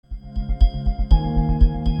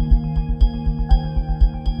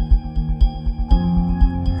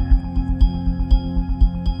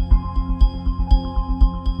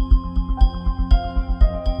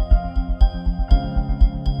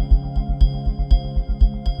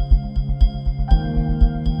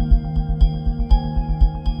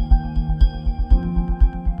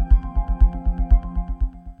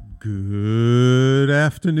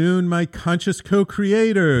afternoon, my conscious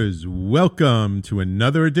co-creators. Welcome to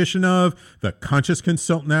another edition of the Conscious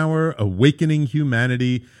Consultant Hour, Awakening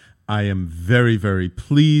Humanity. I am very, very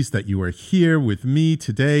pleased that you are here with me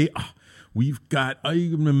today. We've got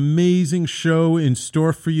an amazing show in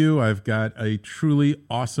store for you. I've got a truly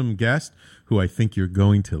awesome guest who I think you're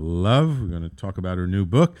going to love. We're going to talk about her new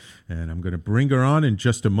book, and I'm going to bring her on in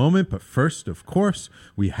just a moment. But first, of course,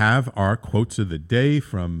 we have our quotes of the day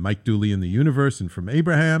from Mike Dooley and the universe and from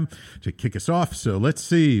Abraham to kick us off. So let's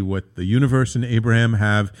see what the universe and Abraham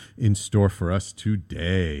have in store for us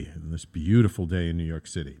today, on this beautiful day in New York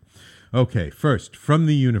City. Okay, first, from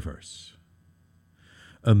the universe.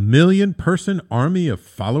 1 million-person army of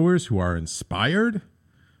followers who are inspired.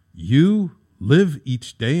 You live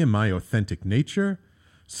each day in my authentic nature,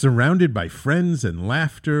 surrounded by friends and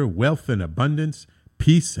laughter, wealth and abundance,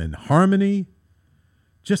 peace and harmony.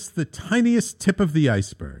 Just the tiniest tip of the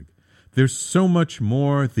iceberg. There's so much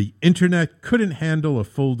more. The internet couldn't handle a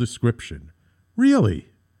full description. Really.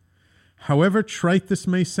 However trite this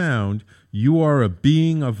may sound, you are a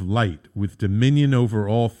being of light with dominion over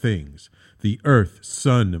all things. The earth,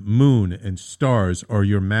 sun, moon, and stars are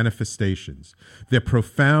your manifestations. Their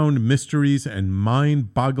profound mysteries and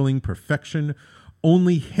mind-boggling perfection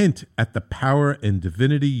only hint at the power and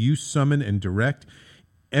divinity you summon and direct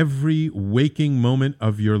every waking moment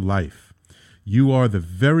of your life. You are the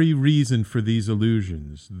very reason for these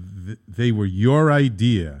illusions. They were your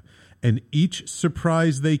idea, and each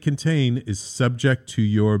surprise they contain is subject to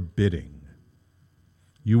your bidding.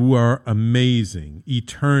 You are amazing,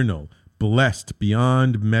 eternal, blessed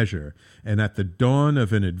beyond measure, and at the dawn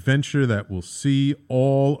of an adventure that will see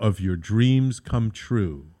all of your dreams come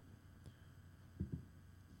true.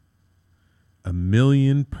 1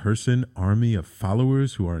 million-person army of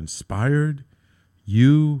followers who are inspired.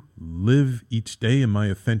 You live each day in my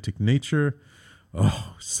authentic nature.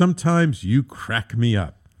 Oh, sometimes you crack me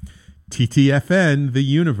up. TTFN, the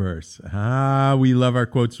universe. We love our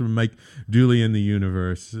quotes from Mike Dooley and the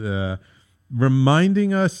universe.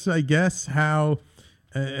 Reminding us, I guess, how,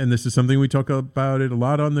 and this is something we talk about it a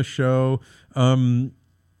lot on the show,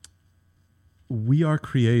 we are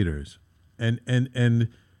creators. And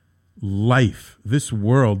life, this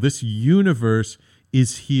world, this universe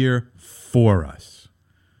is here for us.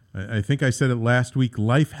 I think I said it last week,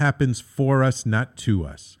 life happens for us, not to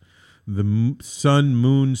us. The sun,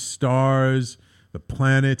 moon, stars, the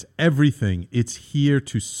planets, everything, it's here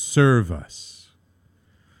to serve us.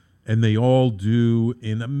 And they all do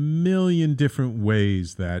in a million different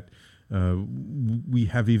ways that we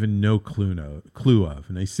have even no clue of.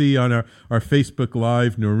 And I see on our Facebook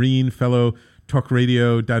Live, Maureen, fellow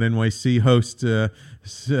talkradio.nyc host,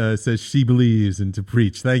 says she believes and to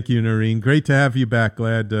preach. Thank you, Maureen. Great to have you back.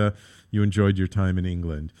 Glad you enjoyed your time in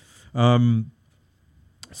England. I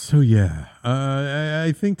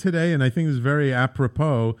think today, and I think this is very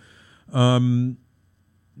apropos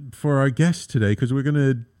for our guest today, because we're going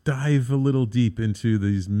to dive a little deep into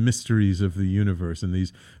these mysteries of the universe and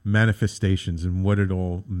these manifestations and what it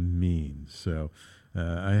all means. So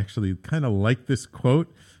I actually kind of like this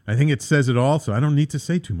quote. I think it says it all, so I don't need to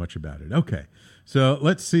say too much about it. Okay, so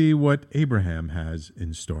let's see what Abraham has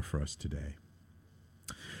in store for us today.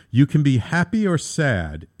 You can be happy or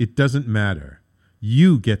sad. It doesn't matter.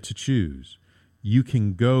 You get to choose. You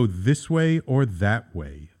can go this way or that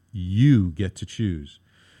way. You get to choose.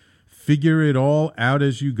 Figure it all out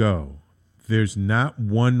as you go. There's not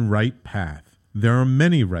one right path. There are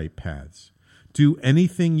many right paths. Do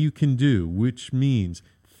anything you can do, which means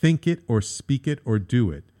think it or speak it or do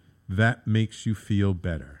it. That makes you feel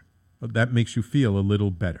better. That makes you feel a little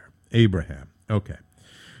better. Abraham. Okay.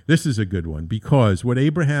 This is a good one, because what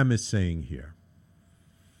Abraham is saying here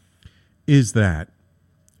is that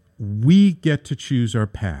we get to choose our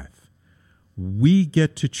path. We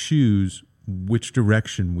get to choose which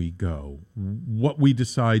direction we go, what we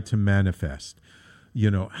decide to manifest,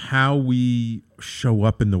 how we show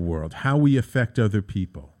up in the world, how we affect other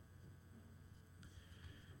people.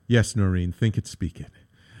 Yes, Maureen, think it, speak it.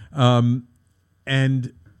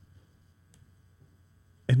 And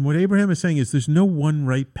what Abraham is saying is there's no one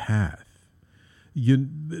right path.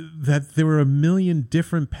 That there are a million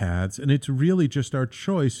different paths, and it's really just our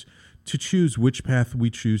choice to choose which path we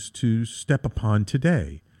choose to step upon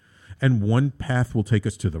today. And one path will take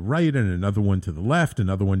us to the right, and another one to the left,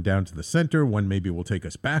 another one down to the center, one maybe will take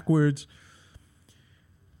us backwards.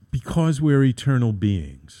 Because we're eternal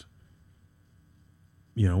beings.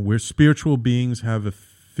 We're spiritual beings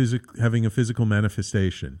having a physical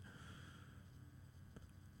manifestation.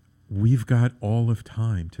 We've got all of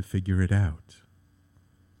time to figure it out.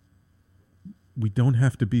 We don't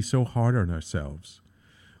have to be so hard on ourselves.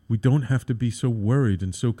 We don't have to be so worried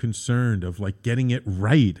and so concerned of like getting it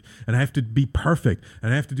right. And I have to be perfect,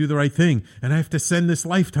 and I have to do the right thing, and I have to send this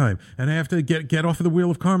lifetime, and I have to get off of the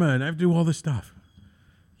wheel of karma, and I have to do all this stuff.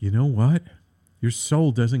 You know what? Your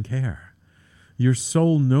soul doesn't care. Your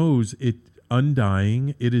soul knows it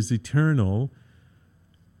undying, it is eternal,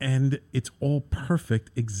 and it's all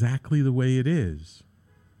perfect exactly the way it is.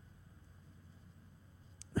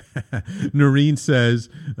 Maureen says,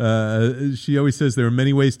 she always says there are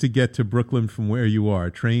many ways to get to Brooklyn from where you are.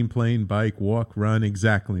 Train, plane, bike, walk, run.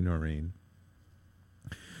 Exactly, Maureen.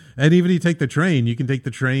 And even if you take the train, you can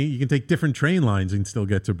take different train lines and still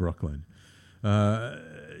get to Brooklyn.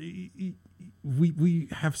 We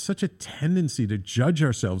have such a tendency to judge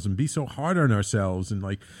ourselves and be so hard on ourselves and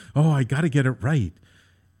like, oh, I got to get it right.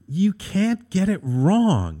 You can't get it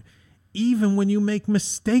wrong. Even when you make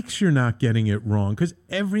mistakes, you're not getting it wrong, because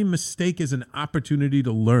every mistake is an opportunity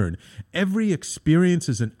to learn. Every experience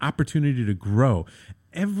is an opportunity to grow.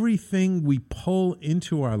 Everything we pull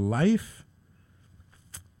into our life,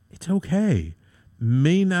 it's okay.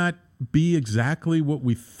 May not be exactly what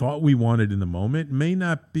we thought we wanted in the moment. We may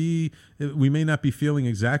not be feeling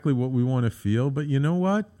exactly what we want to feel, but you know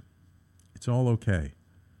what? It's all okay.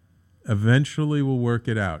 Eventually we'll work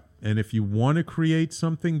it out. And if you want to create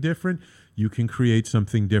something different, you can create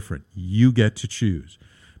something different. You get to choose.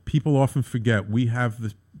 People often forget we have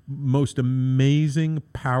the most amazing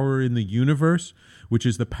power in the universe, which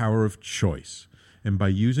is the power of choice. And by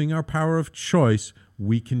using our power of choice,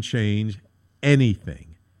 we can change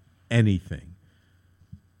anything,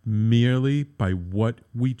 merely by what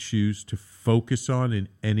we choose to focus on in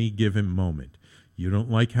any given moment. You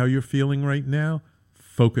don't like how you're feeling right now?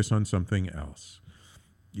 Focus on something else.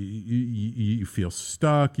 You feel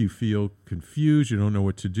stuck, you feel confused, you don't know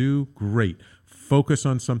what to do. Great. Focus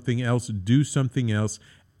on something else, do something else,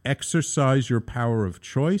 exercise your power of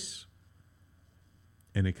choice,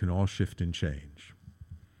 and it can all shift and change.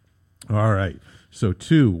 All right. So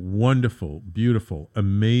 2 wonderful, beautiful,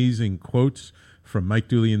 amazing quotes from Mike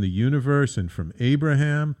Dooley in the Universe and from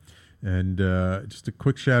Abraham. And just a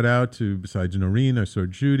quick shout out to, besides Maureen, I saw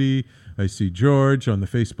Judy. I see George on the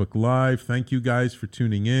Facebook Live. Thank you guys for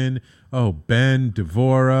tuning in. Oh, Ben,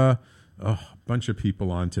 Devora, a bunch of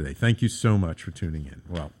people on today. Thank you so much for tuning in.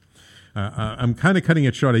 Well, I'm kind of cutting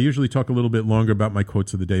it short. I usually talk a little bit longer about my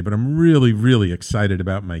quotes of the day, but I'm really, really excited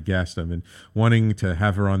about my guest. I've been wanting to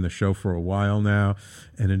have her on the show for a while now,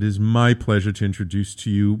 and it is my pleasure to introduce to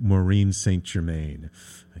you Maureen St. Germain.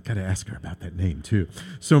 I got to ask her about that name, too.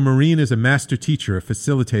 So Maureen is a master teacher, a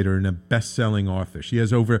facilitator, and a best-selling author. She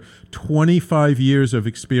has over 25 years of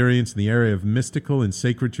experience in the area of mystical and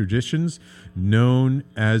sacred traditions. Known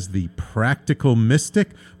as the practical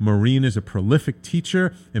mystic, Maureen is a prolific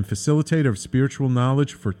teacher and facilitator of spiritual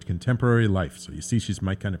knowledge for contemporary life. So you see, she's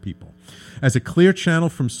my kind of people. As a clear channel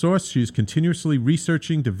from source, she is continuously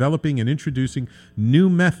researching, developing, and introducing new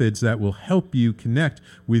methods that will help you connect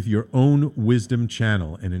with your own wisdom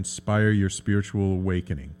channel and inspire your spiritual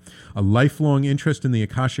awakening. A lifelong interest in the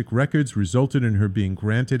Akashic records resulted in her being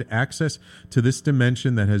granted access to this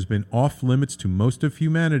dimension that has been off limits to most of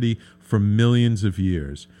humanity for millions of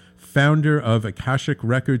years. Founder of Akashic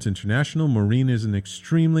Records International, Maureen is an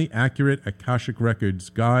extremely accurate Akashic Records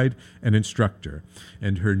guide and instructor.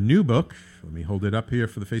 And her new book, let me hold it up here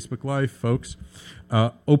for the Facebook Live, folks,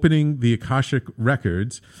 Opening the Akashic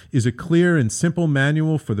Records, is a clear and simple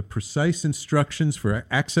manual for the precise instructions for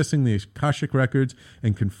accessing the Akashic Records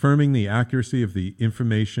and confirming the accuracy of the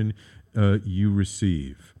information you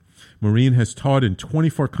receive. Maureen has taught in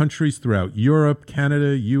 24 countries throughout Europe,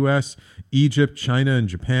 Canada, U.S., Egypt, China, and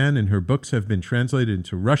Japan, and her books have been translated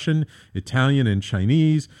into Russian, Italian, and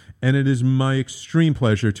Chinese, and it is my extreme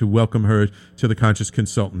pleasure to welcome her to the Conscious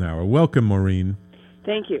Consultant Hour. Welcome, Maureen.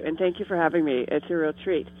 Thank you, and thank you for having me. It's a real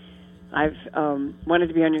treat. I've wanted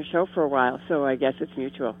to be on your show for a while, so I guess it's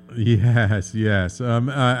mutual. Yes.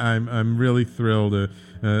 I'm really thrilled.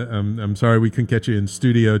 I'm sorry we couldn't get you in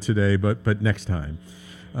studio today, but next time.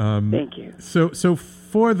 Thank you. So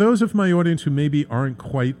for those of my audience who maybe aren't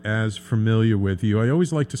quite as familiar with you, I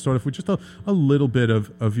always like to start off with just a little bit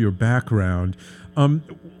of your background.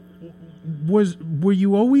 Were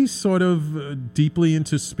you always sort of deeply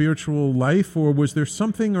into spiritual life, or was there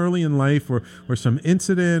something early in life or some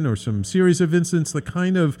incident or some series of incidents that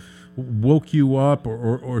kind of woke you up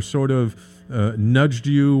or sort of nudged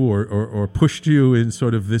you or pushed you in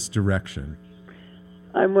sort of this direction?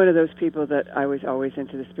 I'm one of those people that I was always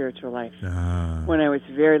into the spiritual life. When I was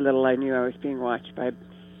very little, I knew I was being watched by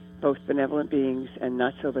both benevolent beings and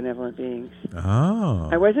not so benevolent beings.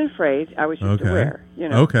 I wasn't afraid. I was just aware, you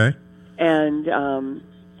know. Okay. And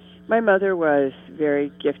My mother was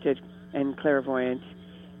very gifted and clairvoyant,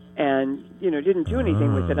 and didn't do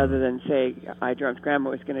anything with it other than say, I dreamt Grandma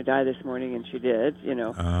was going to die this morning, and she did.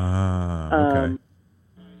 Okay.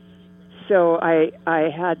 So I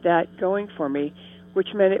had that going for me,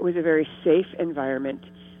 which meant it was a very safe environment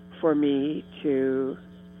for me to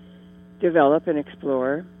develop and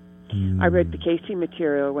explore. I read the Casey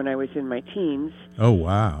material when I was in my teens. Oh,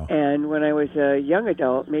 wow. And when I was a young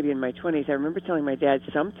adult, maybe in my 20s, I remember telling my dad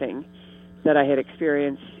something that I had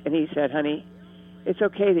experienced, and he said, honey, it's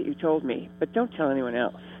okay that you told me, but don't tell anyone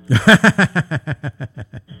else.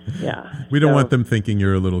 Yeah. We don't want them thinking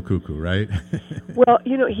you're a little cuckoo, right? Well,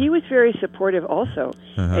 he was very supportive also,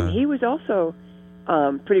 and he was also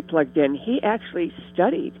pretty plugged in. He actually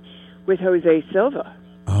studied with Jose Silva.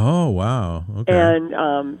 Oh, wow. Okay.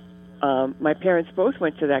 And my parents both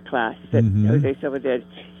went to that class that Jose Silva did.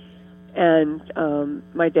 And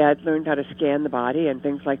my dad learned how to scan the body and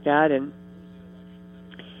things like that.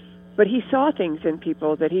 But he saw things in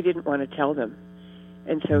people that he didn't want to tell them.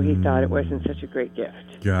 And so he thought it wasn't such a great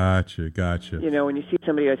gift. Gotcha. When you see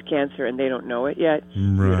somebody who has cancer and they don't know it yet,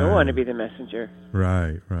 you don't want to be the messenger.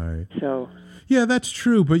 Right. So... Yeah, that's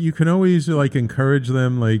true. But you can always encourage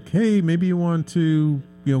them, hey, maybe you want to,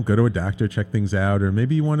 go to a doctor, check things out, or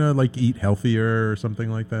maybe you want to eat healthier or something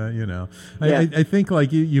like that. Yeah. I think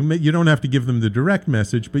you don't have to give them the direct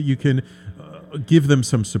message, but you can give them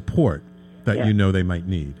some support that they might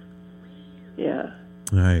need. Yeah.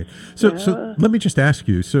 Right. So let me just ask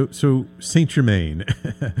you. So Saint Germain,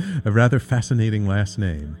 a rather fascinating last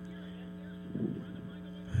name.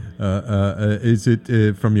 Is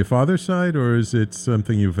it from your father's side, or is it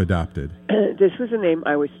something you've adopted? This was a name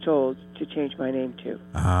I was told to change my name to.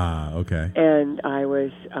 Ah, okay. And I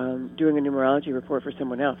was doing a numerology report for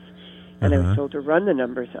someone else, and I was told to run the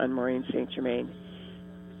numbers on Maureen Saint Germain.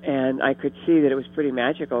 And I could see that it was pretty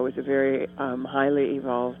magical. It was a very highly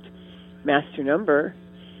evolved master number.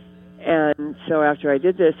 And so after I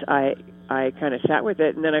did this, I kind of sat with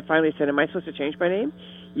it, and then I finally said, am I supposed to change my name?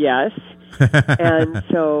 Yes. And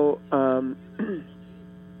so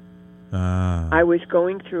I was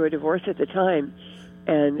going through a divorce at the time,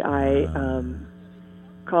 and I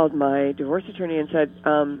called my divorce attorney and said,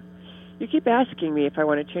 you keep asking me if I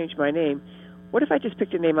want to change my name. What if I just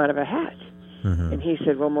picked a name out of a hat? And he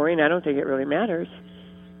said, well, Maureen, I don't think it really matters.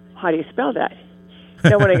 How do you spell that?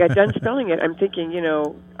 Now, when I got done spelling it, I'm thinking,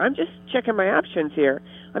 I'm just checking my options here.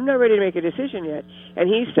 I'm not ready to make a decision yet. And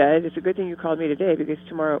he said, it's a good thing you called me today because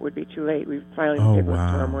tomorrow it would be too late. We filing the paperwork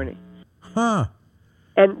tomorrow morning. Huh.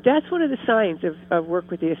 And that's one of the signs of work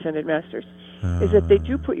with the Ascended Masters, is that they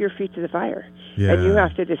do put your feet to the fire. Yeah. And you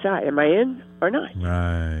have to decide, am I in or not?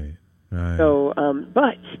 Right. So,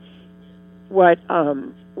 but what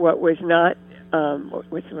was not,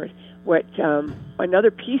 what's the word? Another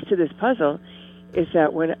piece to this puzzle is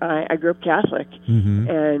that when I grew up Catholic,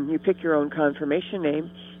 and you pick your own confirmation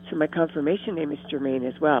name, so my confirmation name is Germain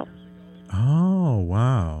as well. Oh,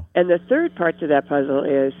 wow. And the third part to that puzzle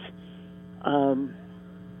is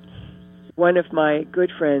one of my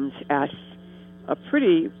good friends asked a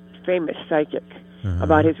pretty famous psychic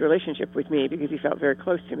about his relationship with me because he felt very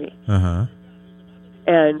close to me.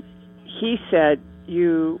 And he said,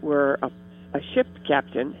 you were a ship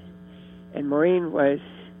captain, and Maureen was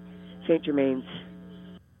Saint Germain's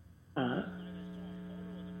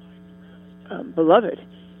beloved.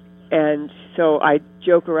 And so I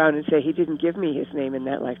joke around and say he didn't give me his name in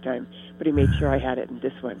that lifetime, but he made sure I had it in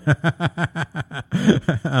this one.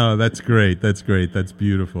 Oh, that's great. That's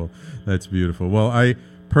beautiful. Well, I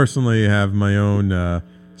personally have my own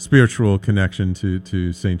spiritual connection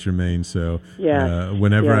to Saint Germain, so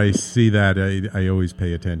whenever I see that, I always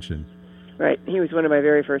pay attention. Right. He was one of my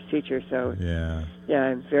very first teachers, so yeah,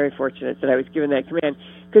 I'm very fortunate that I was given that command,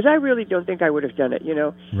 because I really don't think I would have done it,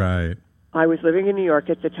 Right. I was living in New York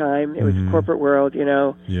at the time. It was a corporate world,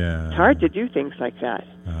 Yeah. It's hard to do things like that.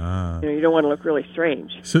 You don't want to look really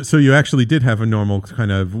strange. So you actually did have a normal kind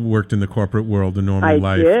of worked in the corporate world, a normal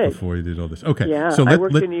life before you did all this. Okay. Yeah, so I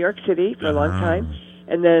worked in New York City for a long time,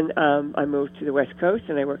 and then I moved to the West Coast,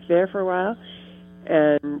 and I worked there for a while,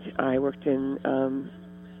 and I worked in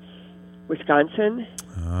Wisconsin.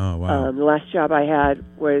 Oh, wow. The last job I had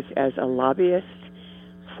was as a lobbyist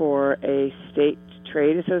for a state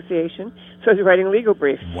trade association. So I was writing legal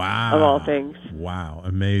briefs, of all things. Wow,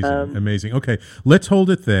 amazing. Okay, let's hold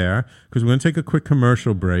it there because we're going to take a quick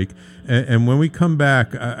commercial break. And when we come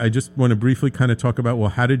back, I just want to briefly kind of talk about,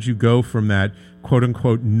 well, how did you go from that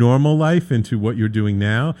quote-unquote normal life into what you're doing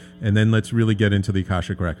now? And then let's really get into the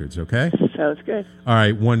Akashic Records, okay? Sounds good. All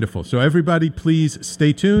right, wonderful. So everybody, please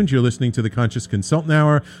stay tuned. You're listening to the Conscious Consultant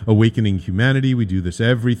Hour, Awakening Humanity. We do this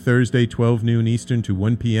every Thursday, 12 noon Eastern to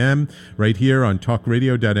 1 p.m. right here on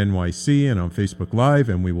talkradio.nyc and on Facebook Live,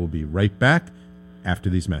 and we will be right back after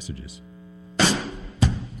these messages.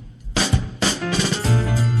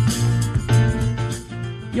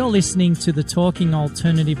 You're listening to the Talking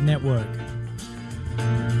Alternative Network.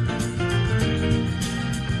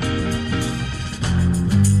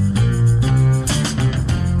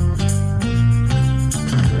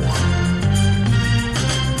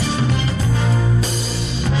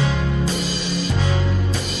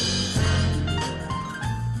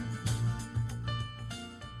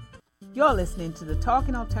 You're listening to the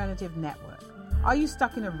Talking Alternative Network. Are you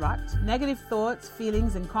stuck in a rut? Negative thoughts,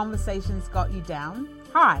 feelings, and conversations got you down?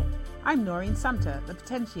 Hi, I'm Maureen, the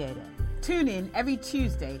Potentiator. Tune in every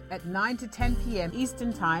Tuesday at 9 to 10 p.m.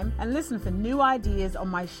 Eastern Time and listen for new ideas on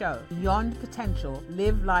my show, Beyond Potential,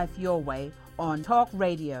 Live Life Your Way, on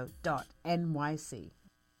talkradio.nyc.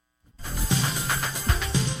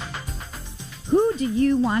 Who do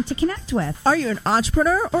you want to connect with? Are you an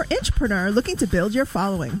entrepreneur or intrapreneur looking to build your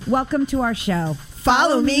following? Welcome to our show.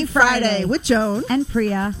 Follow Me Friday with Joan and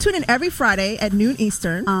Priya. Tune in every Friday at noon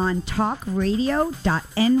Eastern on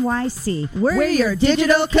talkradio.nyc. We're your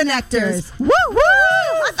digital connectors. Woo woo!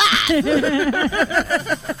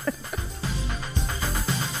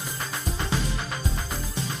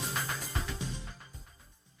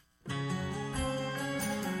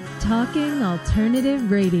 Talking Alternative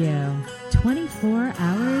Radio, 24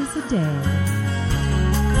 hours a day.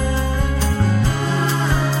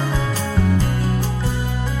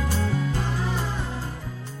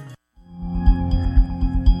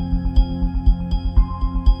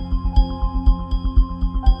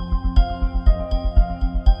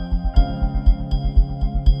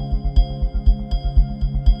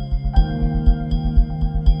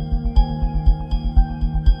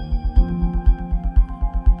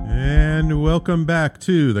 Welcome back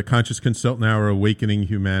to the Conscious Consultant Hour, Awakening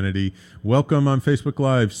Humanity. Welcome on Facebook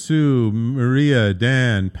Live, Sue, Maria,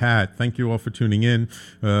 Dan, Pat. Thank you all for tuning in.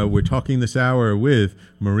 We're talking this hour with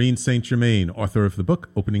Maureen St. Germain, author of the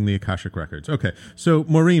book, Opening the Akashic Records. Okay, so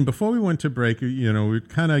Maureen, before we went to break, we're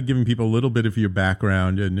kind of giving people a little bit of your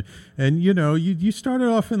background. And you started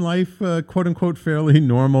off in life, quote unquote, fairly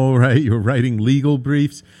normal, right? You were writing legal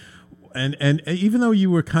briefs. And even though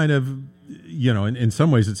you were kind of, in some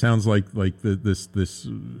ways it sounds like this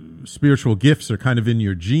spiritual gifts are kind of in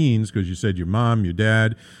your genes, because you said your mom, your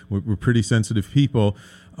dad were pretty sensitive people.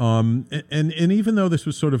 And even though this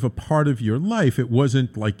was sort of a part of your life, it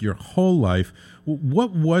wasn't like your whole life.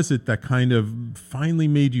 What was it that kind of finally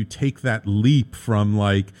made you take that leap from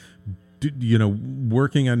working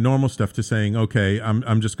on normal stuff to saying, okay,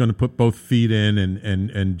 I'm just going to put both feet in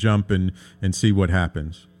and jump and see what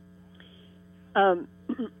happens?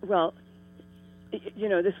 Well,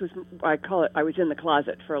 this was, I call it, I was in the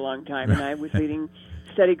closet for a long time, and I was leading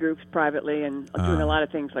study groups privately and doing a lot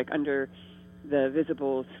of things like under the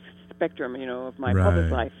visible spectrum, of my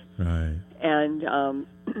public life. Right. And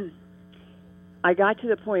I got to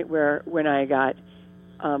the point where when I got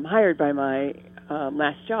hired by my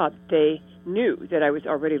last job, they knew that I was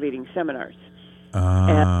already leading seminars.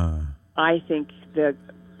 And I think the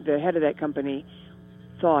head of that company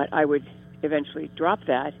thought I would eventually drop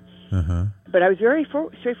that. Uh-huh. But I was very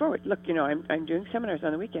straightforward. Look, I'm doing seminars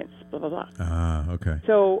on the weekends, blah, blah, blah. Okay.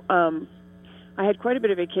 So I had quite a bit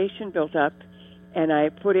of vacation built up, and I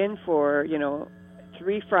put in for,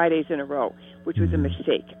 3 Fridays in a row, which was a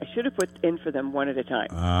mistake. I should have put in for them one at a time.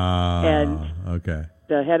 And okay.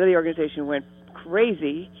 The head of the organization went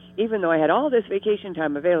crazy, even though I had all this vacation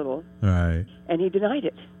time available, right? And he denied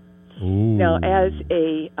it. Ooh. Now, as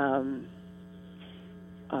a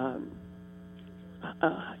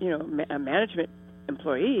a management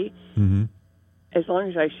employee, mm-hmm. as long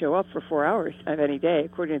as I show up for 4 hours of any day,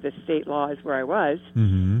 according to the state laws where I was,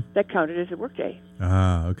 mm-hmm. that counted as a work day.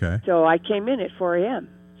 Okay. So I came in at 4 a.m.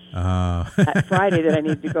 That Friday that I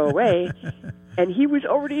needed to go away, and he was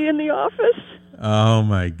already in the office. Oh,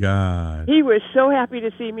 my God. He was so happy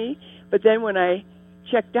to see me, but then when I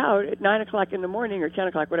checked out at 9 o'clock in the morning or 10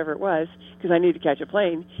 o'clock, whatever it was, because I needed to catch a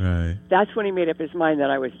plane, right. That's when he made up his mind that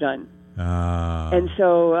I was done. And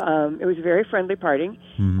so it was a very friendly parting.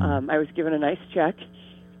 Mm-hmm. I was given a nice check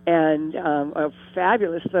and a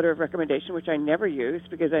fabulous letter of recommendation, which I never used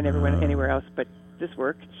because I never went anywhere else but this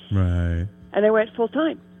work. Right. And I went full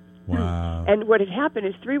time. Wow. And what had happened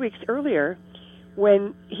is 3 weeks earlier,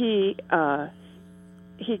 when he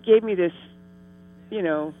gave me this,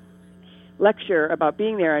 lecture about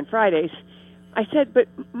being there on Fridays, I said, but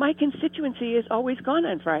my constituency is always gone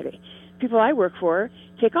on Friday. People I work for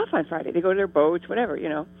take off on Friday. They go to their boats, whatever,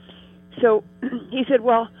 So he said,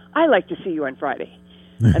 well, I like to see you on Friday.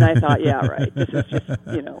 And I thought, yeah, right. This is just,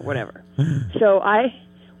 whatever. So I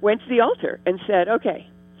went to the altar and said, okay,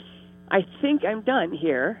 I think I'm done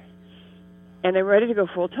here, and I'm ready to go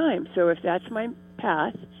full time. So if that's my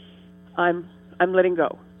path, I'm letting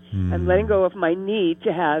go. I'm letting go of my need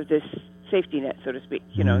to have this safety net, so to speak,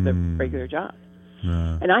 the regular job.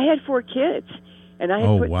 And I had 4 kids, and I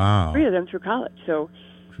had put 3 of them through college. So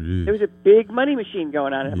there was a big money machine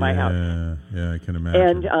going on at my house. Yeah, I can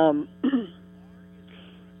imagine. And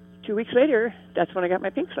 2 weeks later, that's when I got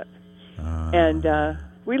my pink slip. And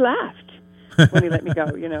we laughed when he let me go.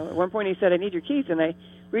 At one point he said, I need your keys. And I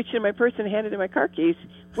reached in my purse and handed him my car keys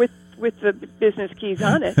with the business keys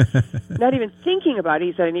on it. Not even thinking about it.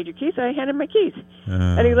 He said, I need your keys. I handed him my keys.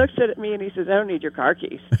 And he looks at me and he says, I don't need your car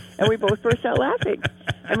keys. And we both burst out laughing.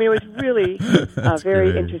 I mean, it was really a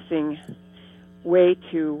very interesting way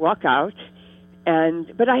to walk out.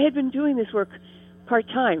 But I had been doing this work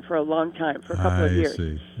part-time for a long time, for a couple of years.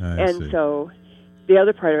 I see. So the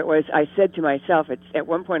other part of it was I said to myself, at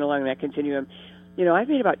one point along that continuum, I've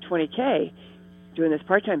made about $20K doing this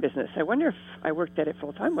part-time business. I wonder if I worked at it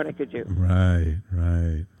full-time, what I could do. Right.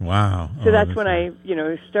 Wow. So that's when I,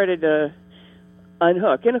 started to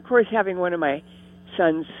unhook. And, of course, having one of my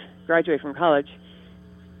sons graduate from college,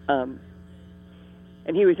 and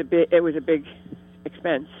it was a big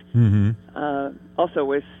expense. Also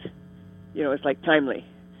was, it's like timely.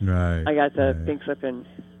 Right. I got the pink slip and,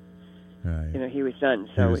 he was done.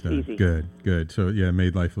 So it's easy. Good. So, yeah, it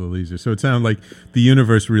made life a little easier. So it sounded like the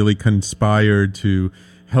universe really conspired to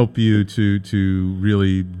help you to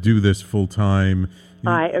really do this full time.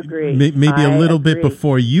 I agree. Maybe a little bit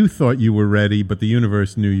before you thought you were ready, but the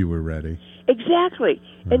universe knew you were ready. Exactly.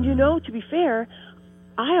 And, to be fair,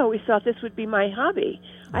 I always thought this would be my hobby.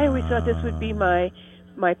 I always thought this would be my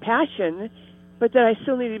passion, but that I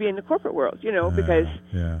still needed to be in the corporate world, because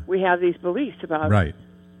we have these beliefs about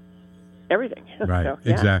everything. Right, so,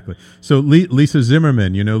 yeah. Exactly. So Lisa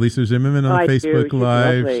Zimmerman, Lisa Zimmerman on Facebook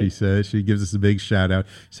Live. Lovely. She says, she gives us a big shout out.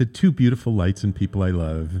 She said, 2 beautiful lights and people I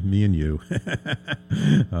love, me and you.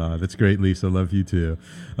 That's great, Lisa. Love you too.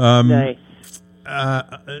 Nice.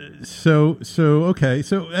 Okay.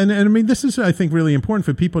 So, and I mean, this is, I think, really important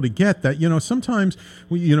for people to get that, sometimes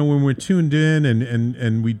we, when we're tuned in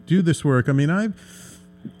and we do this work, I mean, I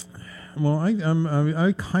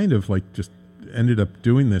kind of like just ended up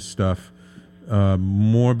doing this stuff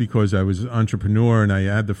more because I was an entrepreneur and I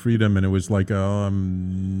had the freedom, and it was like, I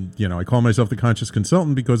call myself the conscious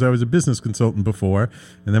consultant because I was a business consultant before.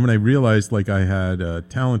 And then when I realized like I had a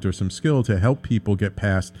talent or some skill to help people get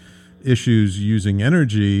past issues using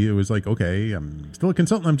energy, it was like, okay, I'm still a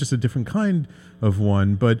consultant. I'm just a different kind of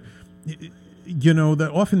one. But, that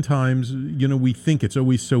oftentimes, we think it's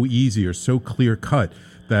always so easy or so clear cut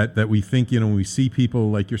that we think, when we see people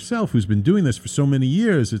like yourself who's been doing this for so many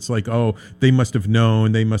years, it's like, oh, they must have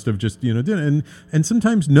known, they must have just, did it. And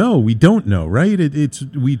sometimes, no, we don't know, right? It's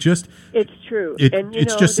true.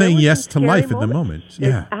 It's just saying yes to life in the moment.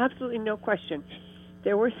 There's absolutely no question.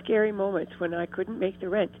 There were scary moments when I couldn't make the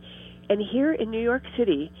rent. And here in New York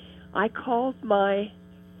City, I called my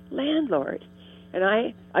landlord. And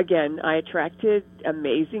I attracted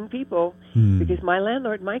amazing people because my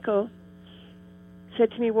landlord, Michael, said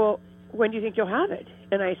to me, well, when do you think you'll have it?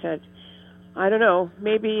 And I said, I don't know,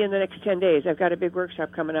 maybe in the next 10 days. I've got a big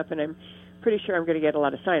workshop coming up, and I'm pretty sure I'm going to get a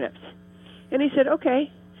lot of sign-ups. And he said, okay,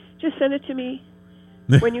 just send it to me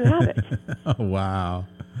when you have it. Oh, wow.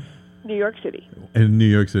 New York City. In New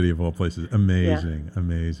York City, of all places. Amazing.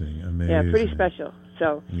 Yeah, pretty special.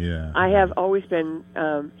 So I have always been,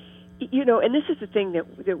 and this is the thing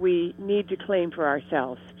that we need to claim for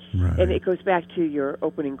ourselves. Right. And it goes back to your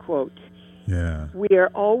opening quote. Yeah. We are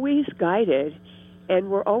always guided, and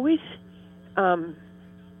we're always, the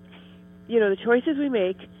choices we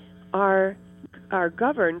make are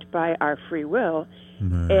governed by our free will,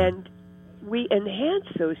 and we enhance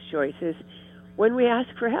those choices when we ask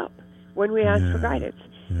for help, when we ask for guidance.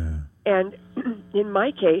 Yeah. And in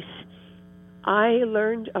my case, I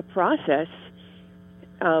learned a process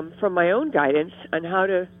from my own guidance on how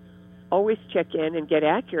to always check in and get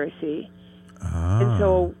accuracy. And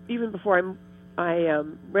so even before I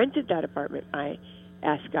rented that apartment, I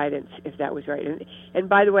asked guidance if that was right. And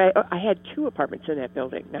by the way, I had 2 apartments in that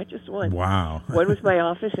building, not just one. Wow. One was my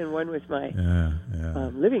office and one was my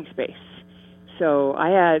living space. So I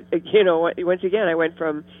had, once again, I went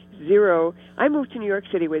from zero. I moved to New York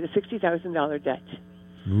City with a $60,000 debt.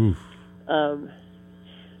 Oof.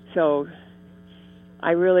 So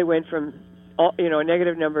I really went from a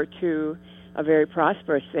negative number to a very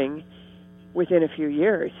prosperous thing within a few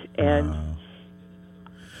years. And wow.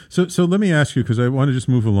 So let me ask you, because I want to just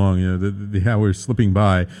move along, the hour's slipping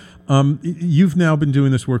by. You've now been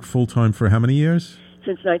doing this work full-time for how many years?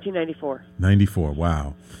 Since 1994. 94,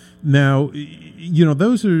 wow. Now,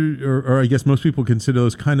 those or I guess most people consider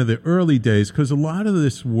those kind of the early days, because a lot of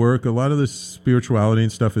this work, a lot of this spirituality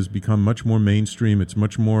and stuff has become much more mainstream. It's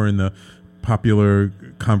much more in the popular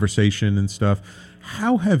conversation and stuff.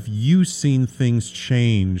 How have you seen things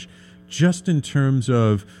change just in terms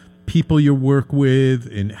of people you work with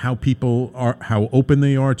and how open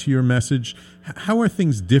they are to your message? How are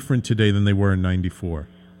things different today than they were in 94?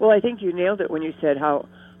 Well, I think you nailed it when you said how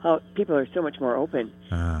people are so much more open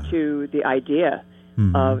to the idea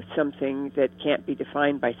of something that can't be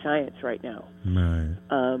defined by science right now. Right.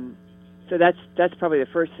 So that's probably the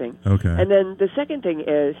first thing. Okay. And then the second thing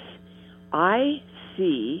is I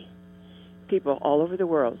see people all over the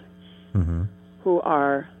world who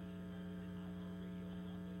are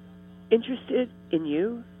interested in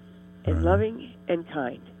you and loving and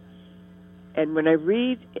kind. And when I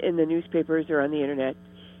read in the newspapers or on the internet,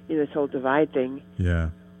 this whole divide thing,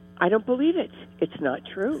 I don't believe it. It's not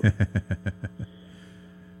true.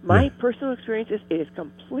 My personal experience is it is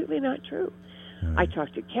completely not true. I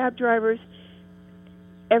talk to cab drivers.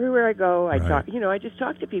 Everywhere I go, I talk. I just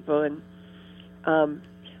talk to people, and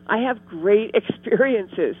I have great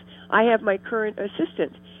experiences. I have my current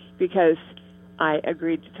assistant because I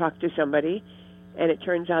agreed to talk to somebody, and it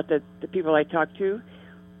turns out that the people I talked to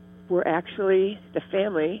were actually the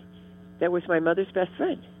family that was my mother's best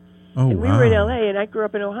friend. Oh, and we were in L.A., and I grew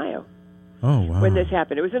up in Ohio. Oh, wow. When this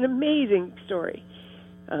happened. It was an amazing story.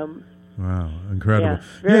 Wow, incredible.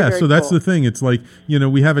 Very so that's cool. the thing. It's like,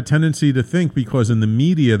 we have a tendency to think, because in the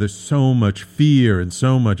media there's so much fear and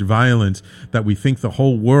so much violence, that we think the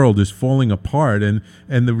whole world is falling apart. And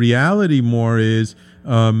the reality more is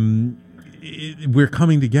we're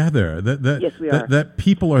coming together. Yes, we are. That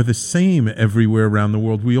people are the same everywhere around the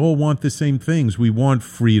world. We all want the same things. We want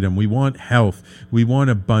freedom. We want health. We want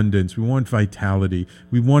abundance. We want vitality.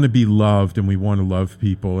 We want to be loved, and we want to love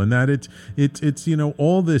people. And that it's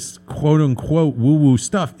all this quote unquote woo woo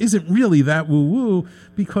stuff isn't really that woo woo,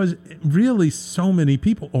 because really so many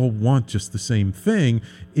people all want just the same thing.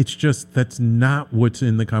 It's just that's not what's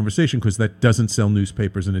in the conversation, because that doesn't sell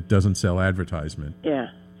newspapers and it doesn't sell advertisement. Yeah.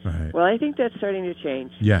 Right. Well, I think that's starting to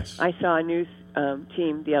change. Yes. I saw a news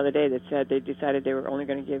team the other day that said they decided they were only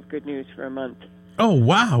going to give good news for a month. Oh,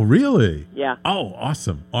 wow. Really? Yeah. Oh,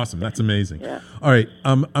 awesome. Awesome. That's amazing. Yeah. All right.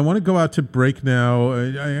 I want to go out to break now.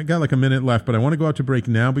 I got like a minute left, but I want to go out to break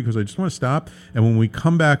now because I just want to stop. And when we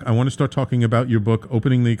come back, I want to start talking about your book,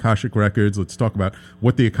 Opening the Akashic Records. Let's talk about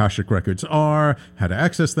what the Akashic Records are, how to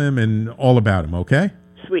access them, and all about them. Okay?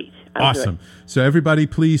 Sweet. Awesome. So everybody,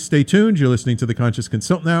 please stay tuned. You're listening to the Conscious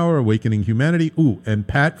Consultant Hour, Awakening Humanity. Ooh, and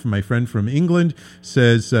Pat, my friend from England,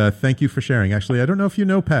 says, thank you for sharing. Actually, I don't know if you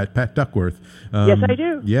know Pat Duckworth. Yes, I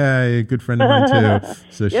do. Yeah, a good friend of mine, too.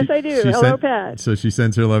 So yes, I do. Hello, Pat. So she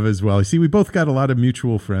sends her love as well. See, we both got a lot of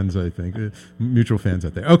mutual friends, I think, mutual fans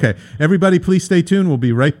out there. Okay, everybody, please stay tuned. We'll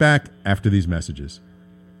be right back after these messages.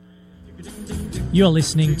 You're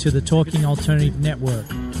listening to the Talking Alternative Network.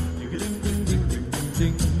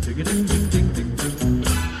 Do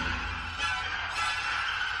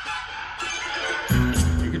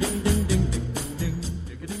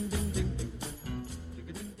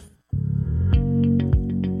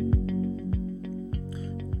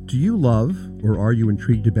you love or are you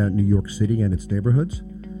intrigued about New York City and its neighborhoods?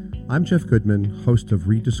 I'm Jeff Goodman, host of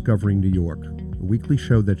Rediscovering New York, a weekly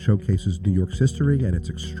show that showcases New York's history and its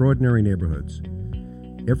extraordinary neighborhoods.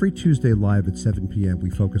 Every Tuesday live at 7 p.m.,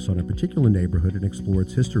 we focus on a particular neighborhood and explore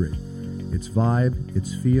its history, its vibe,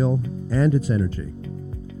 its feel, and its energy.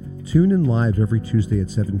 Tune in live every Tuesday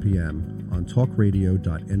at 7 p.m. on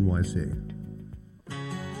talkradio.nyc.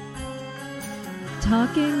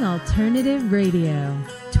 Talking Alternative Radio,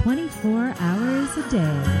 24 hours a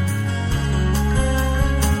day.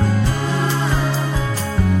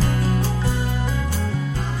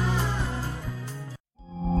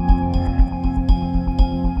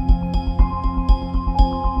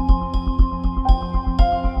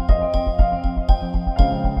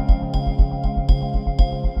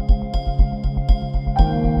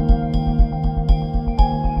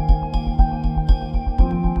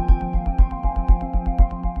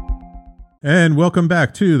 And welcome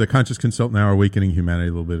back to the Conscious Consultant Hour, Awakening Humanity.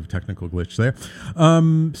 A little bit of technical glitch there.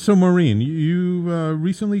 So, Maureen, you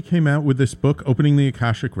recently came out with this book, Opening the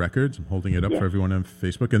Akashic Records. I'm holding it up for everyone on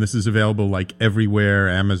Facebook. And this is available like everywhere,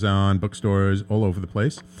 Amazon, bookstores, all over the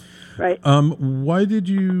place. Right. Why did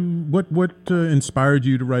you? What inspired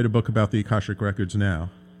you to write a book about the Akashic records now?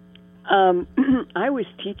 I was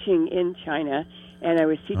teaching in China, and I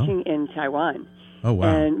was teaching in Taiwan. Oh,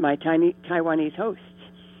 wow. And my Taiwanese hosts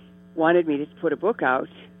wanted me to put a book out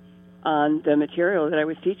on the material that I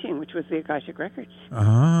was teaching, which was the Akashic records.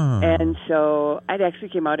 Ah. And so it actually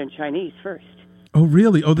came out in Chinese first. Oh,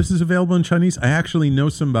 really? Oh, this is available in Chinese? I actually know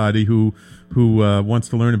somebody who wants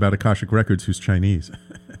to learn about Akashic records who's Chinese.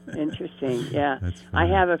 Interesting, yeah. That's I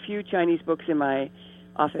funny. have a few Chinese books in my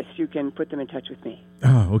office. You can put them in touch with me.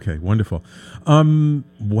 Oh, okay, wonderful.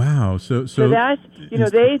 Wow. So that,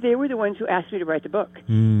 they were the ones who asked me to write the book.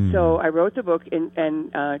 So I wrote the book in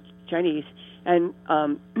Chinese, and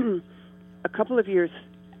a couple of years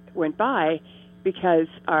went by because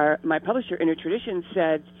my publisher, Inner Tradition,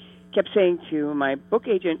 kept saying to my book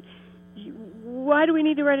agent, why do we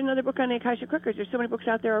need to write another book on the Akashic Records? There's so many books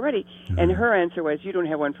out there already. And her answer was, you don't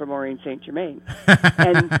have one for Maureen St. Germain.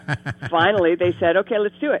 And finally they said, okay,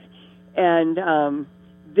 let's do it. And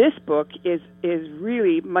this book is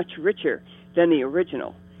really much richer than the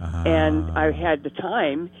original. And I had the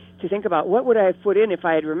time to think about what would I have put in if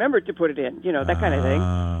I had remembered to put it in, that kind of thing.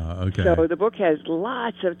 Okay. So the book has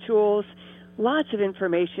lots of tools, lots of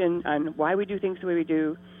information on why we do things the way we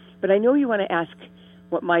do. But I know you want to ask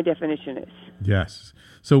what my definition is. Yes.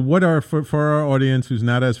 So what are, for our audience who's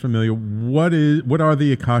not as familiar, what are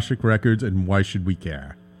the Akashic records and why should we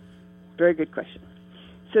care? Very good question.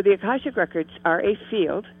 So the Akashic records are a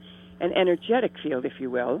field, an energetic field, if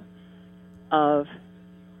you will, of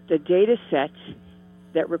the data set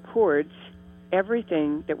that records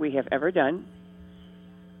everything that we have ever done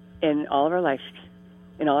in all of our lives,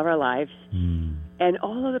 and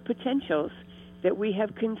all of the potentials that we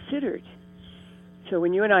have considered. So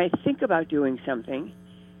when you and I think about doing something,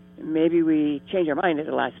 maybe we change our mind at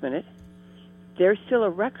the last minute, there's still a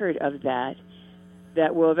record of that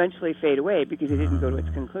will eventually fade away because it didn't go to its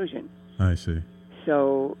conclusion. I see.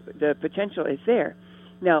 So the potential is there.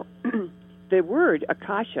 Now, the word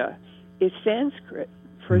Akasha is Sanskrit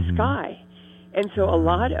for sky. And so a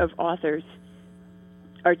lot of authors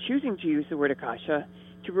are choosing to use the word Akasha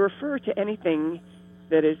to refer to anything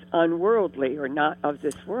that is unworldly or not of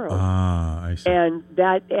this world. I see. And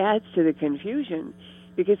that adds to the confusion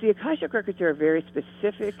because the Akashic records are a very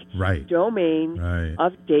specific domain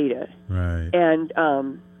of data. Right.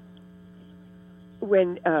 And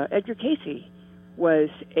when Edgar Cayce was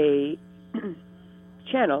a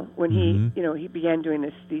channel, when he began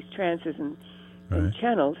doing these trances and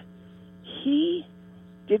channeled, he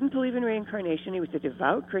didn't believe in reincarnation. He was a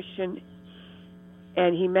devout Christian.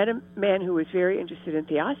 And he met a man who was very interested in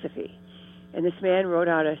theosophy. And this man wrote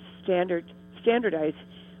out a standardized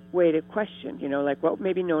way to question, like what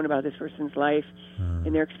may be known about this person's life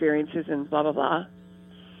and their experiences and blah, blah, blah.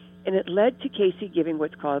 And it led to Cayce giving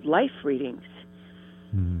what's called life readings.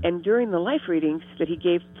 And during the life readings that he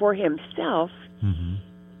gave for himself,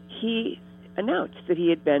 he announced that he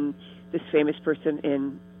had been this famous person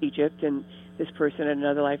in Egypt and this person in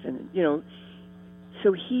another life. And,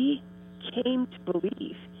 so he came to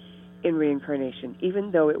believe in reincarnation,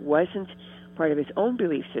 even though it wasn't part of his own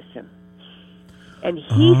belief system. And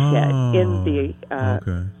he said in the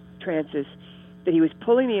trances that he was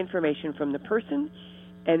pulling the information from the person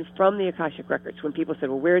and from the Akashic records. When people said,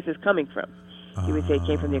 well, where is this coming from? He would say it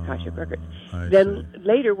came from the Akashic records. Then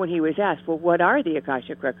later when he was asked, well, what are the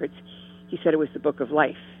Akashic records? He said it was the Book of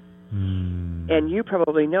Life. And you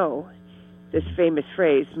probably know this famous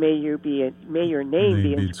phrase, may your name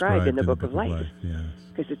be inscribed in the Book of Life.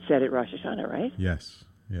 Because it's said at Rosh Hashanah, right? Yes.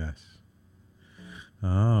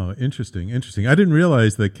 Oh, interesting. I didn't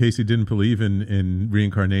realize that Cayce didn't believe in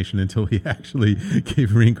reincarnation until he actually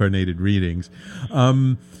gave reincarnated readings.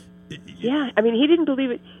 Yeah, I mean, he didn't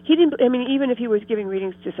believe it. Even if he was giving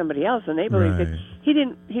readings to somebody else and they believed it, he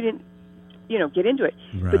didn't, get into it.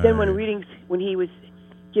 But then when he was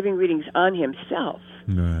giving readings on himself,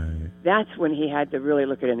 that's when he had to really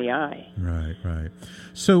look it in the eye. Right.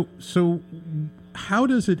 So how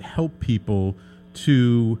does it help people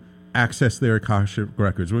to access their Akashic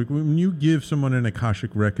records? When you give someone an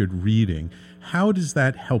Akashic record reading, how does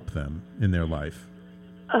that help them in their life?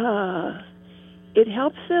 It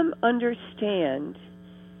helps them understand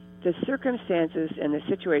the circumstances and the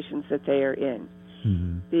situations that they are in.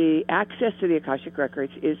 The access to the Akashic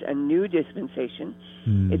records is a new dispensation.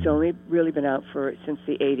 It's only really been out since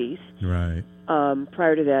the 80s. Right.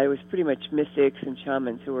 Prior to that, it was pretty much mystics and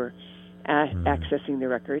shamans who were accessing the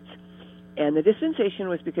records. And the dispensation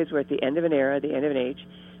was because we're at the end of an era, the end of an age.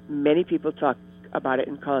 Many people talk about it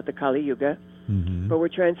and call it the Kali Yuga. But we're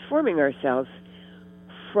transforming ourselves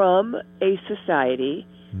from a society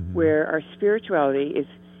where our spirituality is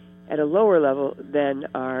at a lower level than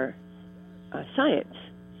our science,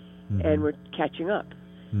 and we're catching up.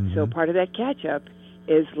 So part of that catch-up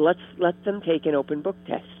is let them take an open book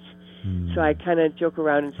test. So I kind of joke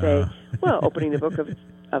around and say, well, opening the book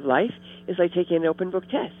of life is like taking an open book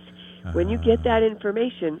test. When you get that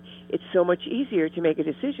information, it's so much easier to make a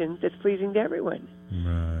decision that's pleasing to everyone.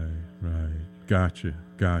 Right.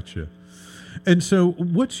 Gotcha. And so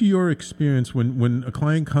what's your experience when a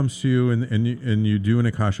client comes to you and you do an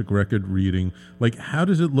Akashic record reading? Like, how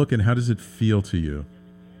does it look and how does it feel to you?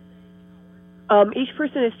 Each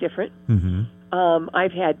person is different.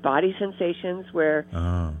 I've had body sensations where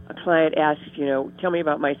a client asked, tell me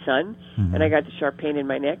about my son, and I got the sharp pain in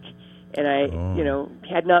my neck, and I,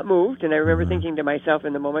 had not moved, and I remember thinking to myself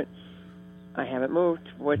in the moment, I haven't moved.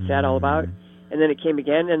 What's that all about? And then it came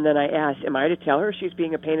again, and then I asked, am I to tell her she's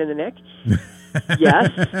being a pain in the neck? Yes.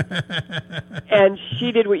 And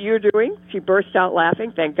she did what you're doing. She burst out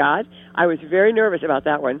laughing, thank God. I was very nervous about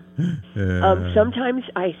that one. Sometimes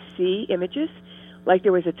I see images. Like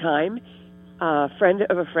there was a time a friend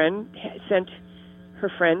of a friend sent her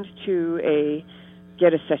friend to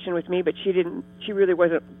get a session with me, but she really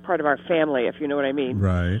wasn't part of our family, if you know what I mean.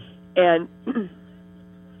 Right. And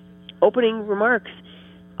opening remarks,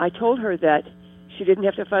 I told her that she didn't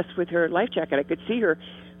have to fuss with her life jacket. I could see her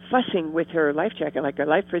fussing with her life jacket like a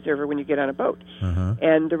life preserver when you get on a boat.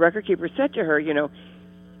 And the record keeper said to her, you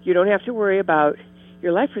don't have to worry about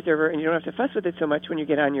your life preserver and you don't have to fuss with it so much when you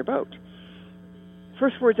get on your boat.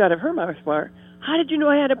 First words out of her mouth were, how did you know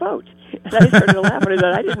I had a boat? And I started to laugh when I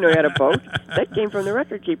said, I didn't know I had a boat. That came from the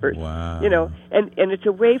record keepers. Wow. And it's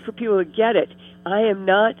a way for people to get it. I am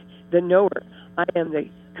not the knower. I am the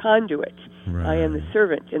conduit. Right. I am the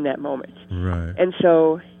servant in that moment. Right. And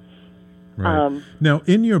so... Right. Now,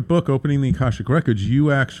 in your book, Opening the Akashic Records,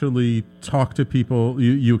 you actually talk to people,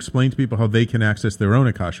 you explain to people how they can access their own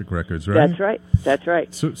Akashic Records, right? That's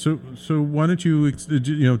right. So why don't you,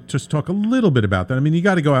 just talk a little bit about that? I mean, you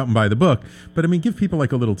got to go out and buy the book, but I mean, give people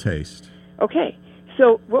like a little taste. Okay.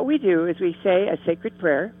 So what we do is we say a sacred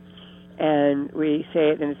prayer, and we say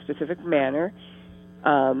it in a specific manner,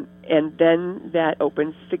 and then that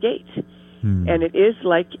opens the gate. And it is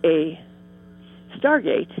like a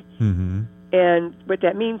Stargate, and what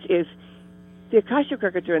that means is the Akashic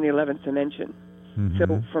Records are in the 11th dimension.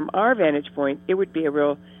 So from our vantage point, it would be a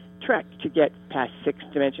real trek to get past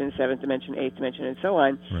 6th dimension, 7th dimension, 8th dimension, and so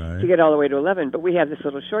on, to get all the way to 11. But we have this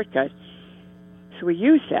little shortcut, so we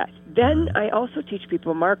use that. Then I also teach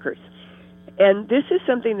people markers, and this is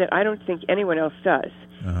something that I don't think anyone else does.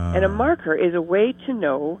 And a marker is a way to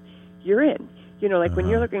know you're in. Like when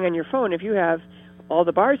you're looking on your phone, if you have all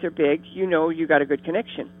the bars are big, you got a good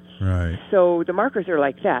connection. Right. So the markers are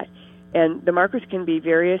like that. And the markers can be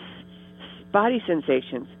various body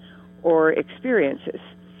sensations or experiences.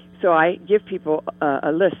 So I give people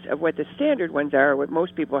a list of what the standard ones are, what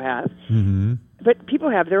most people have. But people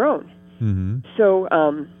have their own. So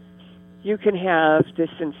you can have this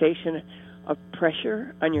sensation of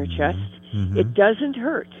pressure on your chest. It doesn't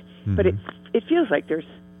hurt, but it feels like there's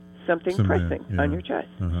something pressing on your chest.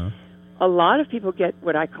 A lot of people get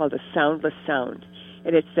what I call the soundless sound,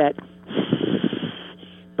 and it's that,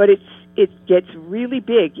 but it gets really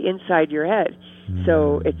big inside your head.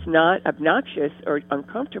 So it's not obnoxious or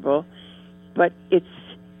uncomfortable, but it's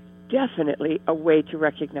definitely a way to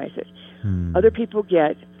recognize it. Other people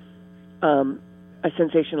get a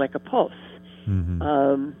sensation like a pulse.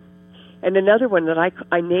 And another one that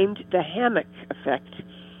I named the hammock effect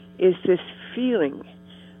is this feeling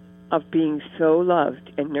of being so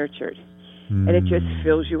loved and nurtured. And it just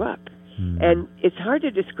fills you up. And it's hard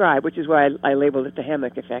to describe, which is why I labeled it the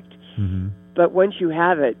hammock effect. But once you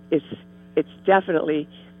have it, it's definitely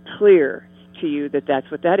clear to you that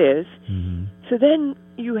that's what that is. So then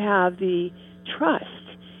you have the trust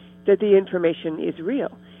that the information is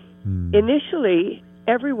real. Initially,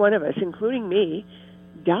 every one of us, including me,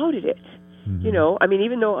 doubted it.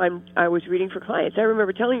 Even though I was reading for clients, I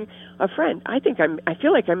remember telling a friend, I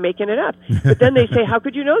feel like I'm making it up. But then they say, how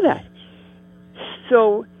could you know that?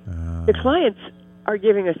 So the clients are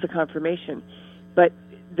giving us the confirmation, but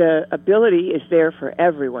the ability is there for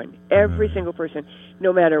everyone, every single person,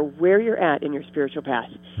 no matter where you're at in your spiritual path.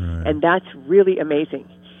 And that's really amazing.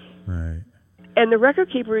 And the record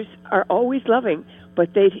keepers are always loving,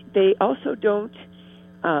 but they also don't,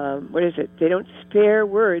 they don't spare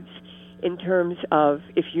words in terms of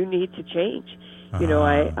if you need to change.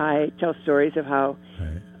 I tell stories of how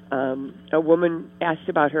a woman asked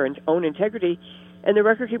about her own integrity, and the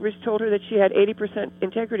record keepers told her that she had 80%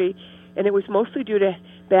 integrity, and it was mostly due to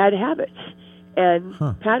bad habits and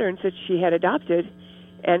patterns that she had adopted,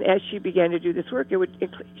 And as she began to do this work,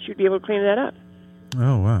 she'd be able to clean that up.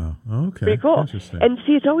 Oh, wow. Okay. Pretty cool. Interesting. And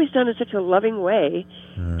see, it's always done in such a loving way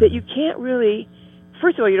that you can't really,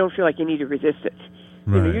 first of all, you don't feel like you need to resist it.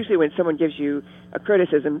 Right. You know, usually when someone gives you a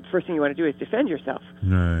criticism, first thing you want to do is defend yourself.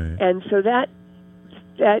 Right. And so that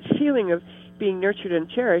feeling of being nurtured and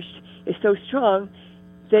cherished is so strong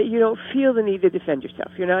that you don't feel the need to defend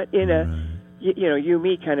yourself. You're not in a, you,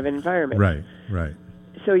 me kind of an environment. Right, right.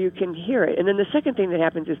 So you can hear it. And then the second thing that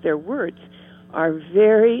happens is their words are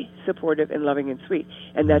very supportive and loving and sweet.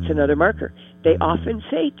 And that's another marker. They often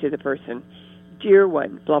say to the person, dear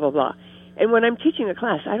one, blah, blah, blah. And when I'm teaching a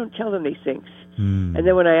class, I don't tell them these things. And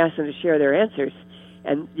then when I ask them to share their answers,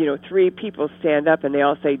 and, 3 people stand up and they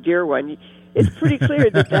all say, dear one, it's pretty clear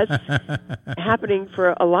that that's happening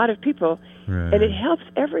for a lot of people. Right. And it helps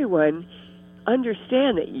everyone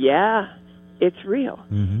understand that, yeah, it's real.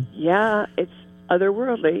 Mm-hmm. Yeah, it's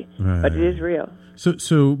otherworldly, but it is real.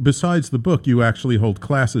 So besides the book, you actually hold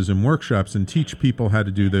classes and workshops and teach people how to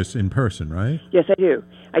do this in person, right? Yes, I do.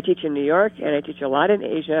 I teach in New York, and I teach a lot in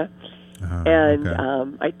Asia. And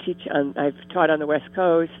I've taught on the West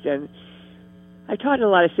Coast, and I've taught in a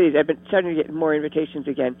lot of cities. I've been starting to get more invitations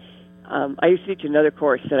again. I used to teach another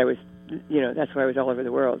course that I was, that's why I was all over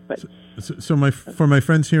the world. But for my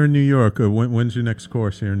friends here in New York, when's your next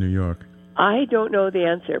course here in New York? I don't know the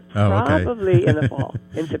answer. Probably in the fall,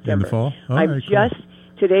 in September. In the fall? Oh,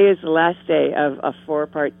 today is the last day of a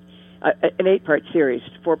 4-part, an 8-part series,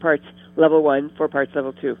 4 parts level 1, 4 parts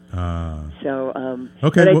level 2. But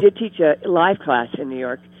I did teach a live class in New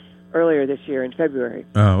York earlier this year in February.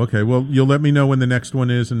 Oh, okay. Well, you'll let me know when the next one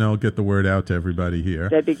is, and I'll get the word out to everybody here.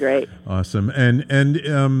 That'd be great. Awesome. And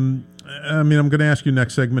I'm going to ask you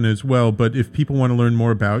next segment as well, but if people want to learn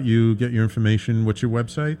more about you, get your information, what's your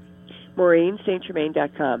website?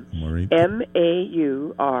 MaureenSt.Germain.com. Maureen.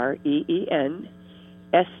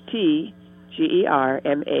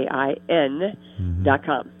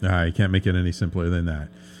 MaureenStGermain.com. I can't make it any simpler than that.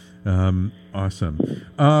 Awesome.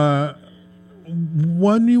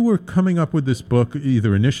 When you were coming up with this book,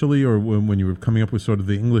 either initially or when you were coming up with sort of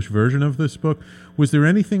the English version of this book, was there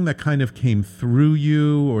anything that kind of came through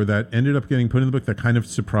you or that ended up getting put in the book that kind of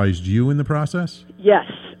surprised you in the process?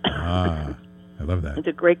 Yes. I love that. It's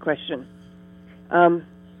a great question.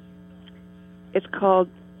 It's called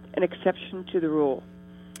An Exception to the Rule.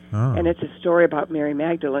 And it's a story about Mary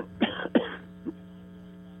Magdalene.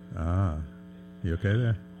 You okay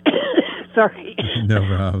there? Sorry. No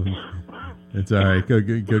problem. It's all right. Go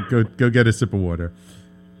get a sip of water.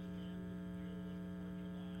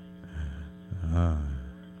 So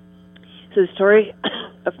the story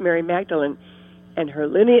of Mary Magdalene and her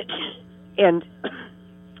lineage and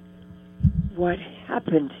what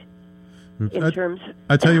happened in terms...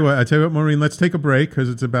 I tell you what, Maureen, let's take a break because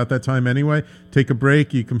it's about that time anyway. Take a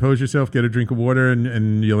break, you compose yourself, get a drink of water,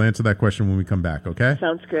 and you'll answer that question when we come back, okay?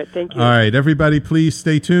 Sounds good. Thank you. All right, everybody, please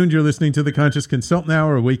stay tuned. You're listening to The Conscious Consultant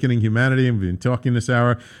Hour, Awakening Humanity, and we've been talking this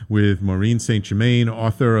hour with Maureen St. Germain,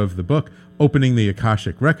 author of the book, Opening the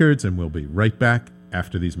Akashic Records, and we'll be right back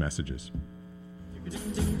after these messages.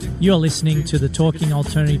 You're listening to the Talking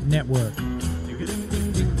Alternative Network.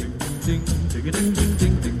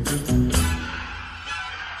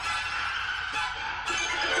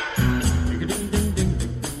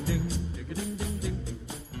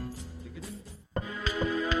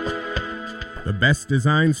 The best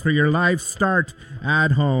designs for your life start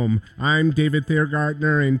at home. I'm David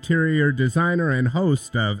Thiergartner, interior designer and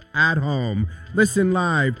host of At Home. Listen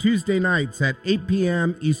live Tuesday nights at 8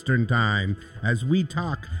 p.m. Eastern Time as we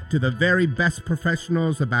talk to the very best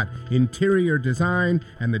professionals about interior design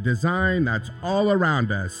and the design that's all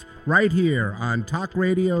around us, right here on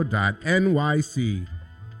talkradio.nyc.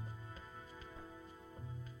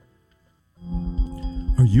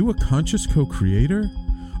 Are you a conscious co-creator?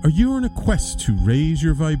 Are you on a quest to raise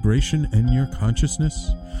your vibration and your consciousness?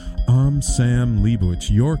 I'm Sam Leibowitz,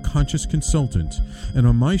 your conscious consultant, and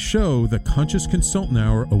on my show, The Conscious Consultant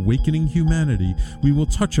Hour, Awakening Humanity, we will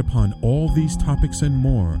touch upon all these topics and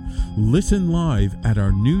more. Listen live at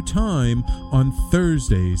our new time on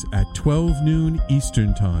Thursdays at 12 noon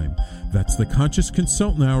Eastern Time. That's The Conscious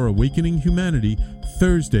Consultant Hour, Awakening Humanity,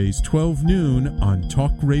 Thursdays 12 noon on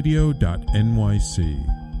talkradio.nyc.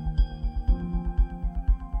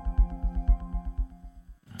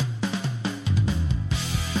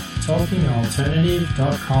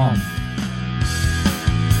 TalkingAlternative.com.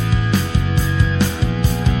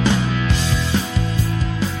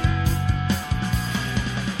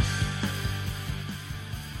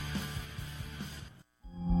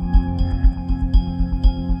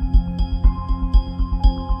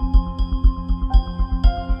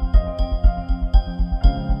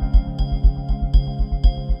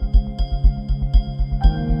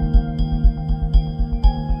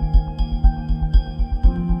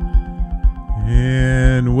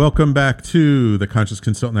 welcome back to the Conscious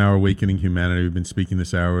Consultant Hour, Awakening Humanity. We've been speaking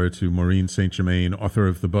this hour to Maureen St. Germain, author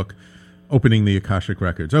of the book Opening the Akashic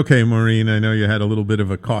Records. Okay, Maureen, I know you had a little bit of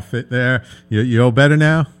a cough fit there. You all better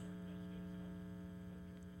now?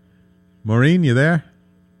 Maureen, you there?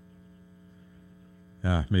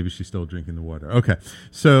 Maybe she's still drinking the water. Okay,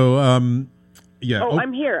 so yeah. Oh,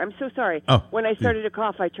 I'm here. I'm so sorry. Oh, when I started to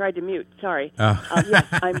cough, I tried to mute. Sorry. Yes,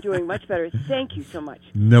 I'm doing much better. Thank you so much.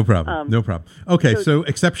 No problem. No problem. Okay, so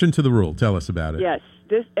exception to the rule. Tell us about it. Yes,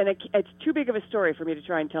 it's too big of a story for me to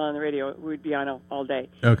try and tell on the radio. We'd be on all day.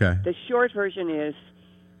 Okay. The short version is,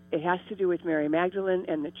 it has to do with Mary Magdalene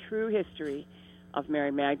and the true history of Mary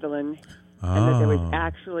Magdalene, and that there was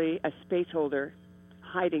actually a space holder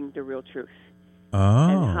hiding the real truth.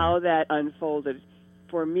 And how that unfolded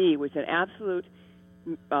for me was an absolute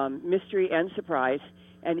mystery and surprise.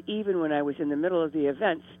 And even when I was in the middle of the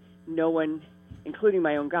events, no one, including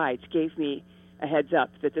my own guides, gave me a heads up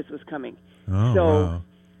that this was coming. Wow.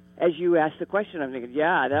 As you asked the question, I'm thinking,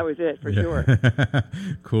 yeah, that was it for sure.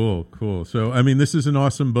 Cool. So, I mean, this is an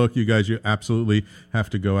awesome book. You guys, you absolutely have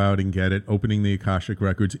to go out and get it. Opening the Akashic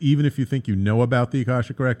Records. Even if you think you know about the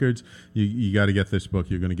Akashic Records, you got to get this book.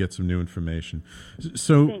 You're going to get some new information.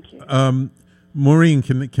 So, thank you. Maureen,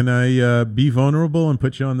 can I be vulnerable and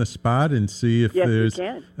put you on the spot and see if there's...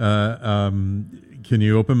 Yes, you can. Can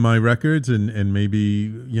you open my records and maybe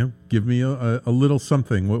give me a little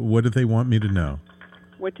something? What do they want me to know?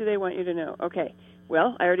 What do they want you to know? Okay.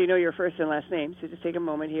 Well, I already know your first and last name, so just take a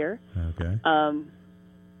moment here. Okay.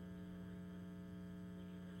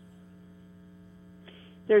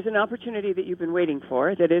 There's an opportunity that you've been waiting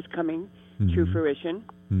for that is coming to fruition.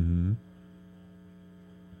 Mm-hmm.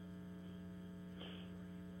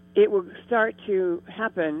 It will start to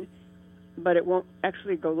happen, but it won't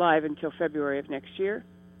actually go live until February of next year.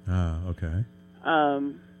 Okay. Just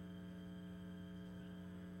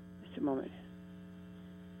a moment.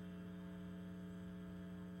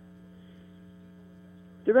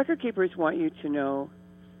 The record keepers want you to know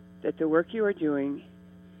that the work you are doing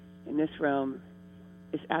in this realm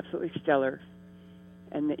is absolutely stellar,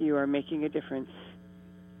 and that you are making a difference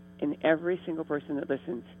in every single person that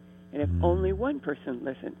listens. And if only one person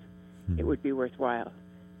listens, it would be worthwhile.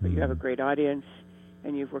 But you have a great audience,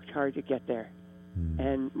 and you've worked hard to get there.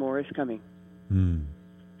 And more is coming.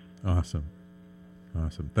 Awesome.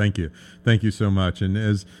 Thank you so much. And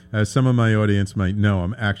as some of my audience might know,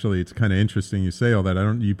 it's kind of interesting you say all that.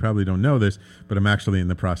 You probably don't know this, but I'm actually in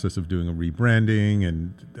the process of doing a rebranding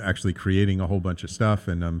and actually creating a whole bunch of stuff.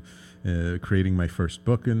 And I'm creating my first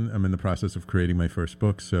book, and I'm in the process of creating my first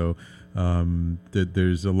book. So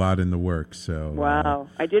there's a lot in the works. So wow,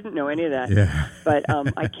 I didn't know any of that. Yeah. But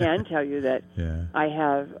I can tell you that I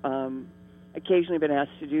have occasionally been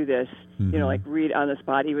asked to do this, like read on the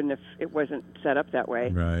spot, even if it wasn't set up that way.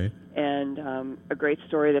 Right. And a great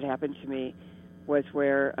story that happened to me was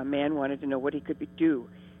where a man wanted to know what he could do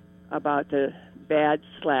about the bad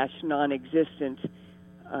 / non-existent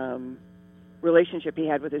relationship he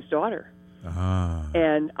had with his daughter.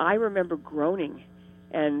 And I remember groaning,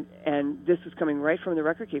 and this was coming right from the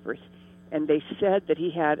record keepers, and they said that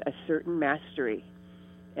he had a certain mastery,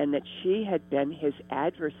 and that she had been his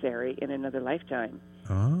adversary in another lifetime.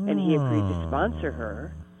 And he agreed to sponsor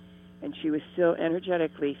her, and she was still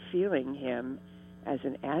energetically feeling him as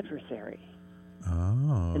an adversary.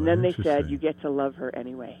 And then they said, you get to love her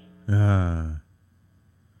anyway. And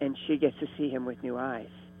she gets to see him with new eyes.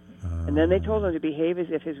 And then they told him to behave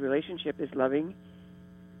as if his relationship is loving,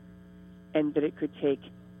 and that it could take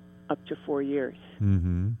up to 4 years.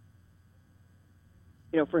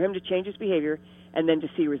 For him to change his behavior and then to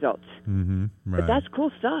see results. Right. But that's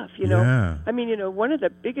cool stuff, Yeah. I mean, one of the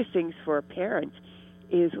biggest things for a parent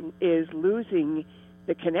is losing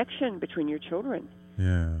the connection between your children.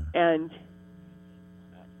 Yeah. And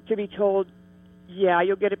to be told, yeah,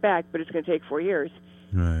 you'll get it back, but it's going to take 4 years.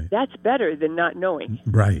 Right. That's better than not knowing.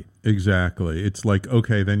 Right. Exactly. It's like,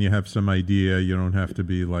 okay, then you have some idea. You don't have to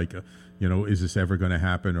be like, is this ever going to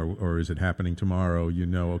happen, or is it happening tomorrow?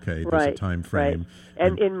 Okay, there's a time frame. Right.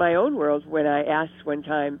 And in my own world, when I asked one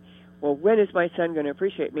time, well, when is my son going to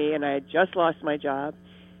appreciate me? And I had just lost my job,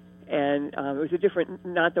 and it was a different,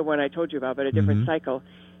 not the one I told you about, but a different cycle.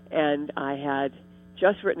 And I had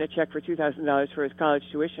just written a check for $2,000 for his college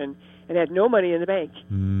tuition and had no money in the bank.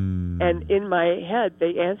 And in my head,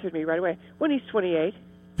 they answered me right away, when he's 28.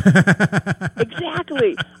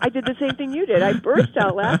 Exactly. I did the same thing you did. I burst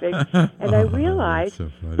out laughing, and I realized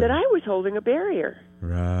that I was holding a barrier.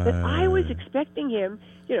 Right. That I was expecting him,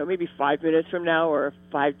 maybe 5 minutes from now or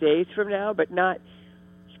 5 days from now, but not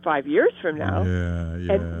 5 years from now.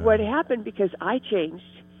 Yeah. And what happened, because I changed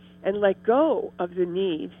and let go of the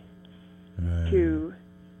need to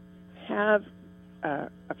have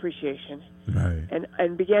appreciation. Right.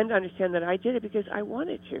 And began to understand that I did it because I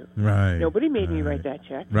wanted to. Right. Nobody made me write that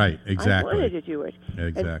check. Right, exactly. I wanted to do it.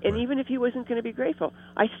 Exactly. And even if he wasn't going to be grateful,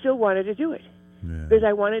 I still wanted to do it. Yeah. Because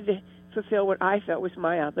I wanted to fulfill what I felt was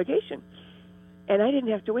my obligation. And I didn't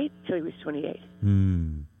have to wait till he was 28.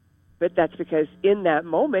 But that's because in that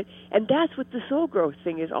moment, and that's what the soul growth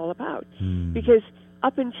thing is all about. Because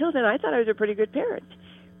up until then, I thought I was a pretty good parent.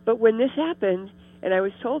 But when this happened, and I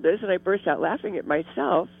was told this, and I burst out laughing at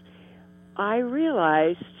myself, I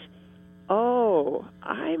realized, oh,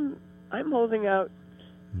 I'm holding out,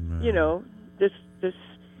 this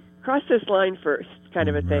cross this line first kind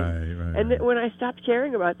of a thing. Right. And when I stopped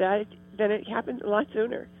caring about that, then it happened a lot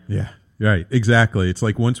sooner. Yeah. Right, exactly. It's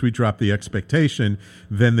like once we drop the expectation,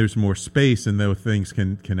 then there's more space, and those things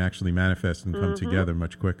can actually manifest and come together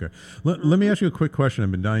much quicker. Let me ask you a quick question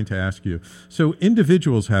I've been dying to ask you. So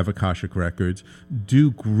individuals have Akashic records.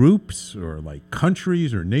 Do groups or like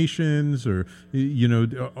countries or nations or,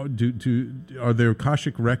 are there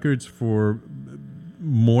Akashic records for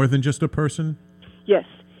more than just a person? Yes,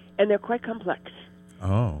 and they're quite complex.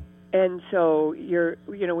 Oh. And so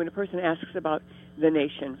when a person asks about the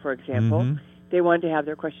nation, for example, they want to have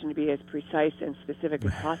their question to be as precise and specific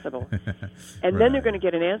as possible. And then they're going to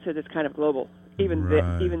get an answer that's kind of global, even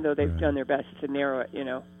though they've done their best to narrow it,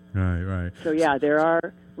 Right. So, yeah, there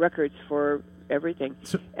are records for everything.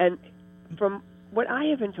 And from what I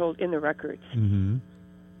have been told in the records,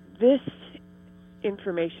 this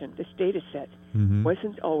information, this data set,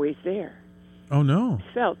 wasn't always there. Oh, no.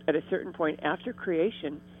 It felt at a certain point after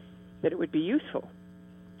creation that it would be useful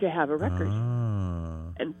to have a record.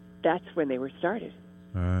 And that's when they were started.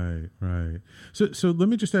 Right. So let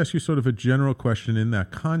me just ask you sort of a general question in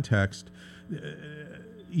that context.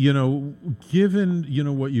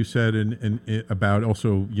 Given, what you said and about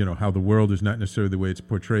also, how the world is not necessarily the way it's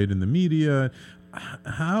portrayed in the media,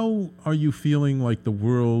 how are you feeling like the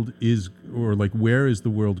world is, or like where is the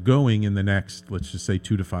world going in the next, let's just say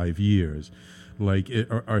 2 to 5 years? Like,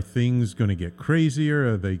 are things going to get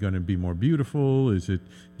crazier? Are they going to be more beautiful? Is it,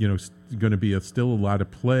 going to be still a lot of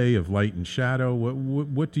play of light and shadow?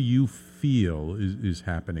 What do you feel is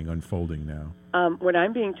happening, unfolding now? What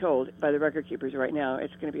I'm being told by the record keepers right now,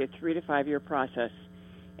 it's going to be a 3 to 5 year process,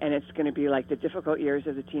 and it's going to be like the difficult years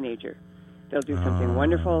of the teenager. They'll do something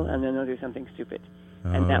wonderful, and then they'll do something stupid,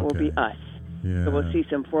 and that will be us. Yeah. So we'll see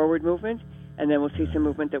some forward movement, and then we'll see some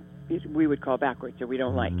movement that we would call backwards, that we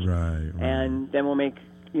don't like. Right. And then we'll make,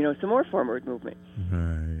 some more forward movement.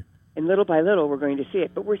 Right. And little by little, we're going to see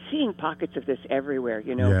it. But we're seeing pockets of this everywhere,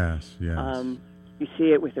 Yes. You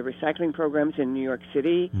see it with the recycling programs in New York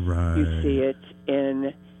City. Right. You see it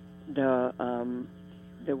in the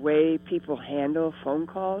way people handle phone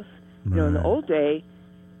calls. In the old day,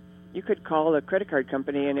 you could call a credit card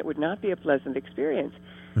company and it would not be a pleasant experience.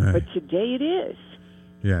 Right. But today it is.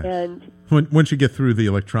 Yes. And once you get through the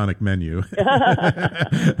electronic menu,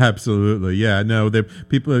 absolutely, yeah. No,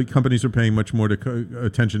 companies are paying much more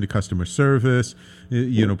attention to customer service.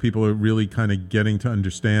 People are really kind of getting to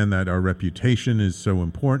understand that our reputation is so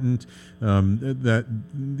important. That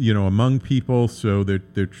among people, so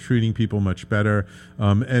they're treating people much better,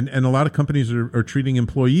 and a lot of companies are treating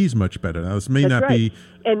employees much better. Now, this may not be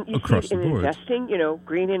and you across see it the in board. Investing,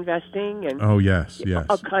 green investing, and yes,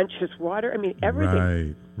 a conscious water. I mean,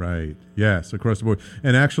 everything. Right. Yes, across the board.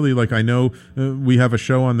 And actually, like I know we have a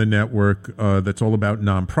show on the network that's all about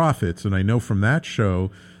nonprofits, and I know from that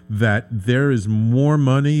show that there is more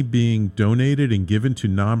money being donated and given to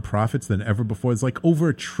nonprofits than ever before. It's like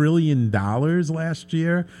over $1 trillion last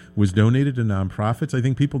year was donated to nonprofits. I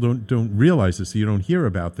think people don't realize this. So you don't hear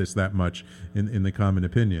about this that much in the common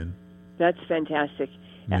opinion. That's fantastic.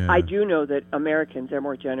 Yeah. I do know that Americans are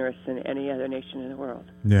more generous than any other nation in the world.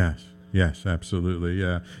 Yes, absolutely.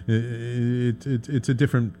 Yeah, it's a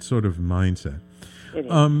different sort of mindset. It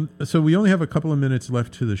is. So we only have a couple of minutes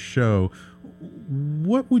left to the show.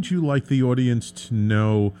 What would you like the audience to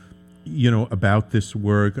know, about this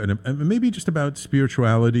work and maybe just about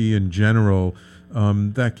spirituality in general,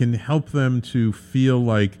 that can help them to feel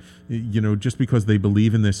like, just because they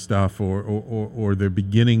believe in this stuff or they're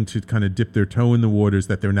beginning to kind of dip their toe in the waters,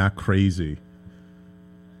 that they're not crazy?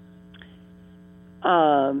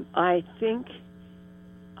 I think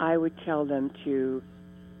I would tell them to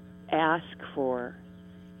ask for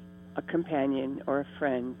a companion or a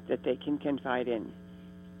friend that they can confide in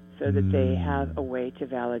so that they have a way to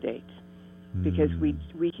validate. Because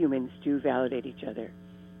we humans do validate each other.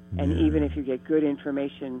 And even if you get good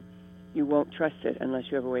information, you won't trust it unless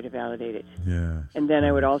you have a way to validate it. Yeah. And then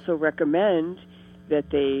I would also recommend that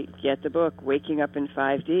they get the book Waking Up in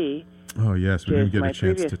 5D. Oh, yes, we didn't get my a chance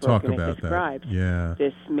previous to book, talk and about it describes that. Yeah.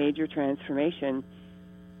 this major transformation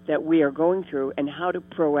that we are going through and how to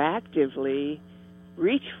proactively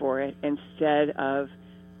reach for it instead of,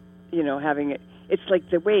 having it. It's like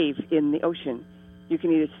the wave in the ocean. You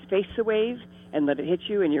can either face the wave and let it hit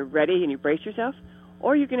you and you're ready and you brace yourself,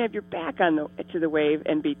 or you can have your back to the wave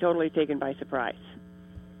and be totally taken by surprise.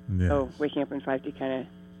 Yes. So Waking Up in 5D kind of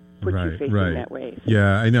puts you facing that wave.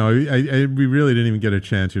 Yeah, I know. We really didn't even get a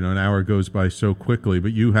chance. An hour goes by so quickly.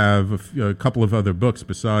 But you have a couple of other books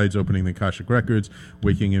besides Opening the Akashic Records,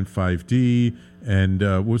 Waking in 5D, and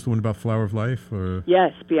what was the one about Flower of Life? Or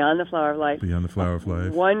yes, Beyond the Flower of Life. Beyond the Flower of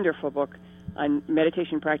Life. Wonderful book on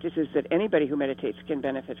meditation practices that anybody who meditates can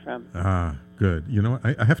benefit from. Ah, good.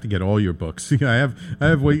 I have to get all your books. I have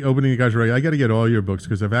Opening the Akashic Records. I got to get all your books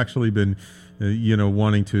because I've actually been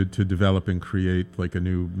wanting to develop and create like a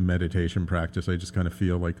new meditation practice. I just kind of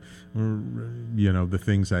feel like, the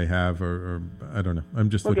things I have are I don't know. I'm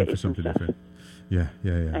just looking for something different. Yeah.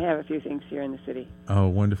 I have a few things here in the city. Oh,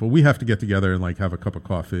 wonderful. We have to get together and like have a cup of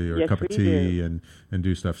coffee or yes, a cup of tea and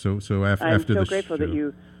do stuff. So after I'm the so grateful that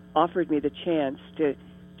you offered me the chance to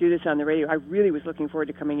do this on the radio. I really was looking forward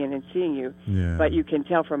to coming in and seeing you. Yeah. But you can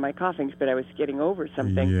tell from my coughings, but I was getting over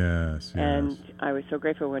something. Yes. And I was so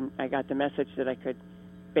grateful when I got the message that I could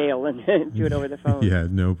bail and do it over the phone. Yeah,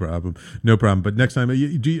 no problem. But next time,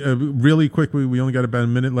 really quickly, we only got about a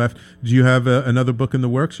minute left. Do you have another book in the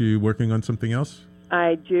works? Are you working on something else?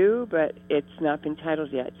 I do, but it's not been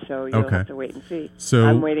titled yet, so you'll have to wait and see. So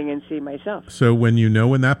I'm waiting and see myself. So when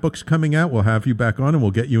when that book's coming out, we'll have you back on and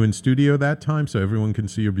we'll get you in studio that time so everyone can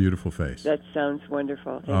see your beautiful face. That sounds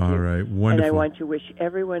wonderful. Thank you. All right, wonderful. And I want to wish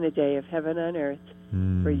everyone a day of heaven on earth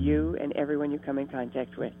for you and everyone you come in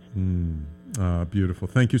contact with. Beautiful.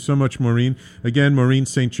 Thank you so much, Maureen. Again, Maureen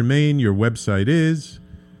St. Germain, your website is?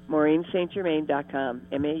 MaureenSt.Germain.com.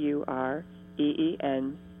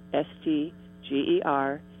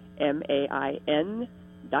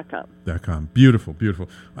 MaureenStGermain.com. Beautiful.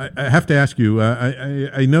 I have to ask you,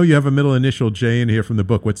 I know you have a middle initial J in here from the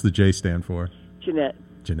book. What's the J stand for? Jeanette.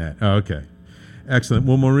 Oh, okay. Excellent.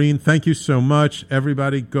 Well, Maureen, thank you so much.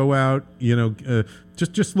 Everybody go out,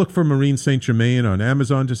 just look for Maureen St. Germain on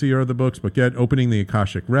Amazon to see her other books, but get Opening the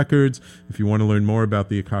Akashic Records. If you want to learn more about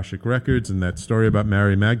the Akashic Records and that story about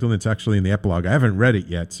Mary Magdalene, it's actually in the epilogue. I haven't read it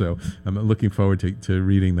yet, so I'm looking forward to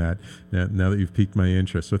reading that now that you've piqued my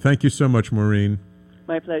interest. So thank you so much, Maureen.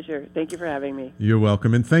 My pleasure. Thank you for having me. You're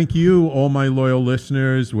welcome. And thank you, all my loyal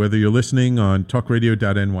listeners, whether you're listening on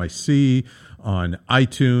talkradio.nyc, on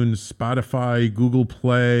iTunes, Spotify, Google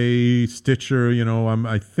Play, Stitcher.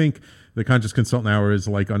 I think the Conscious Consultant Hour is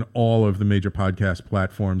like on all of the major podcast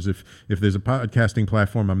platforms. If there's a podcasting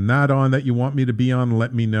platform I'm not on that you want me to be on,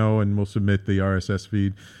 let me know and we'll submit the RSS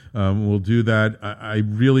feed. We'll do that. I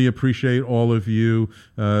really appreciate all of you.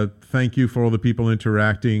 Thank you for all the people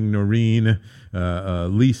interacting. Noreen,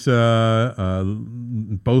 Lisa,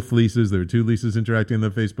 both Lisas. There are two Lisas interacting in the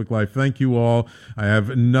Facebook Live. Thank you all. I have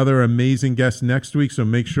another amazing guest next week, so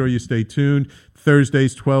make sure you stay tuned.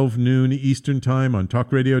 Thursdays, 12 noon Eastern Time on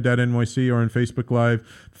talkradio.nyc or on Facebook Live.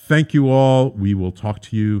 Thank you all. We will talk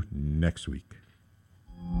to you next week.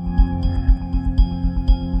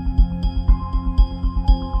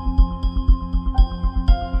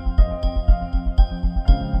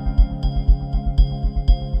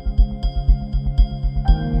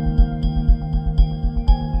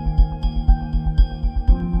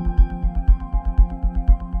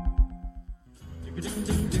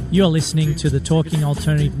 You're listening to the Talking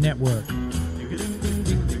Alternative Network.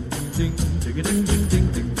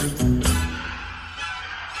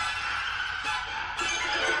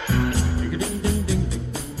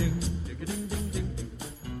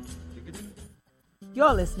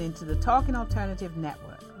 You're listening to the Talking Alternative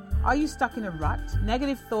Network. Are you stuck in a rut?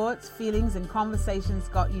 Negative thoughts, feelings, and conversations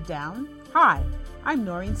got you down? Hi, I'm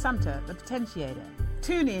Maureen Sumter, the Potentiator.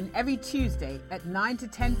 Tune in every Tuesday at 9 to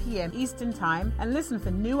 10 p.m. Eastern Time and listen for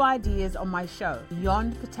new ideas on my show,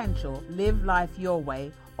 Beyond Potential, Live Life Your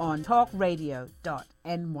Way, on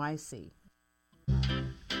talkradio.nyc.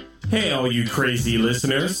 Hey, all you crazy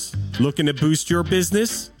listeners. Looking to boost your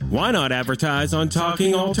business? Why not advertise on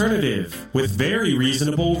Talking Alternative with very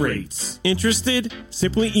reasonable rates? Interested?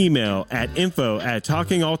 Simply email at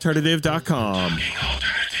info@talkingalternative.com.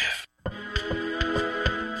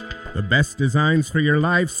 The best designs for your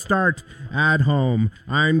life start at home.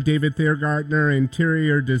 I'm David Thiergartner,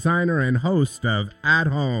 interior designer and host of At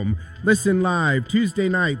Home. Listen live Tuesday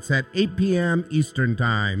nights at 8 p.m. Eastern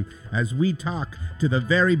Time as we talk to the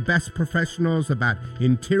very best professionals about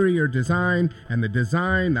interior design and the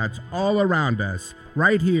design that's all around us,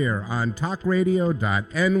 right here on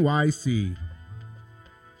talkradio.nyc.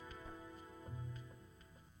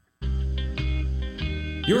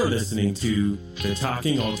 You're listening to the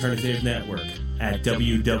Talking Alternative Network at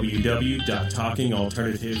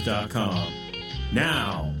www.talkingalternative.com.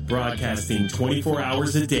 Now, broadcasting 24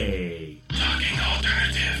 hours a day. Talking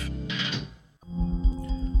Alternative.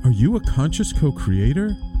 Are you a conscious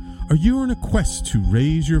co-creator? Are you on a quest to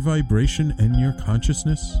raise your vibration and your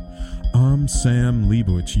consciousness? I'm Sam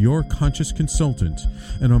Leibowitz, your conscious consultant,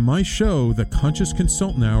 and on my show, The Conscious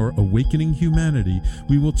Consultant Hour, Awakening Humanity,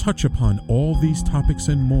 we will touch upon all these topics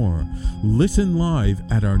and more. Listen live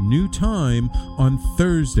at our new time on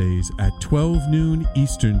Thursdays at 12 noon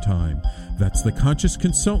Eastern Time. That's The Conscious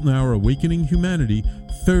Consultant Hour, Awakening Humanity,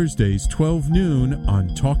 Thursdays 12 noon on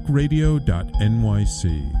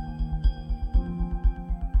talkradio.nyc.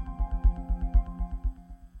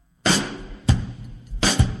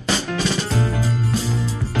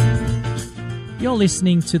 You're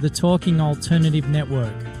listening to the Talking Alternative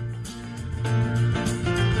Network.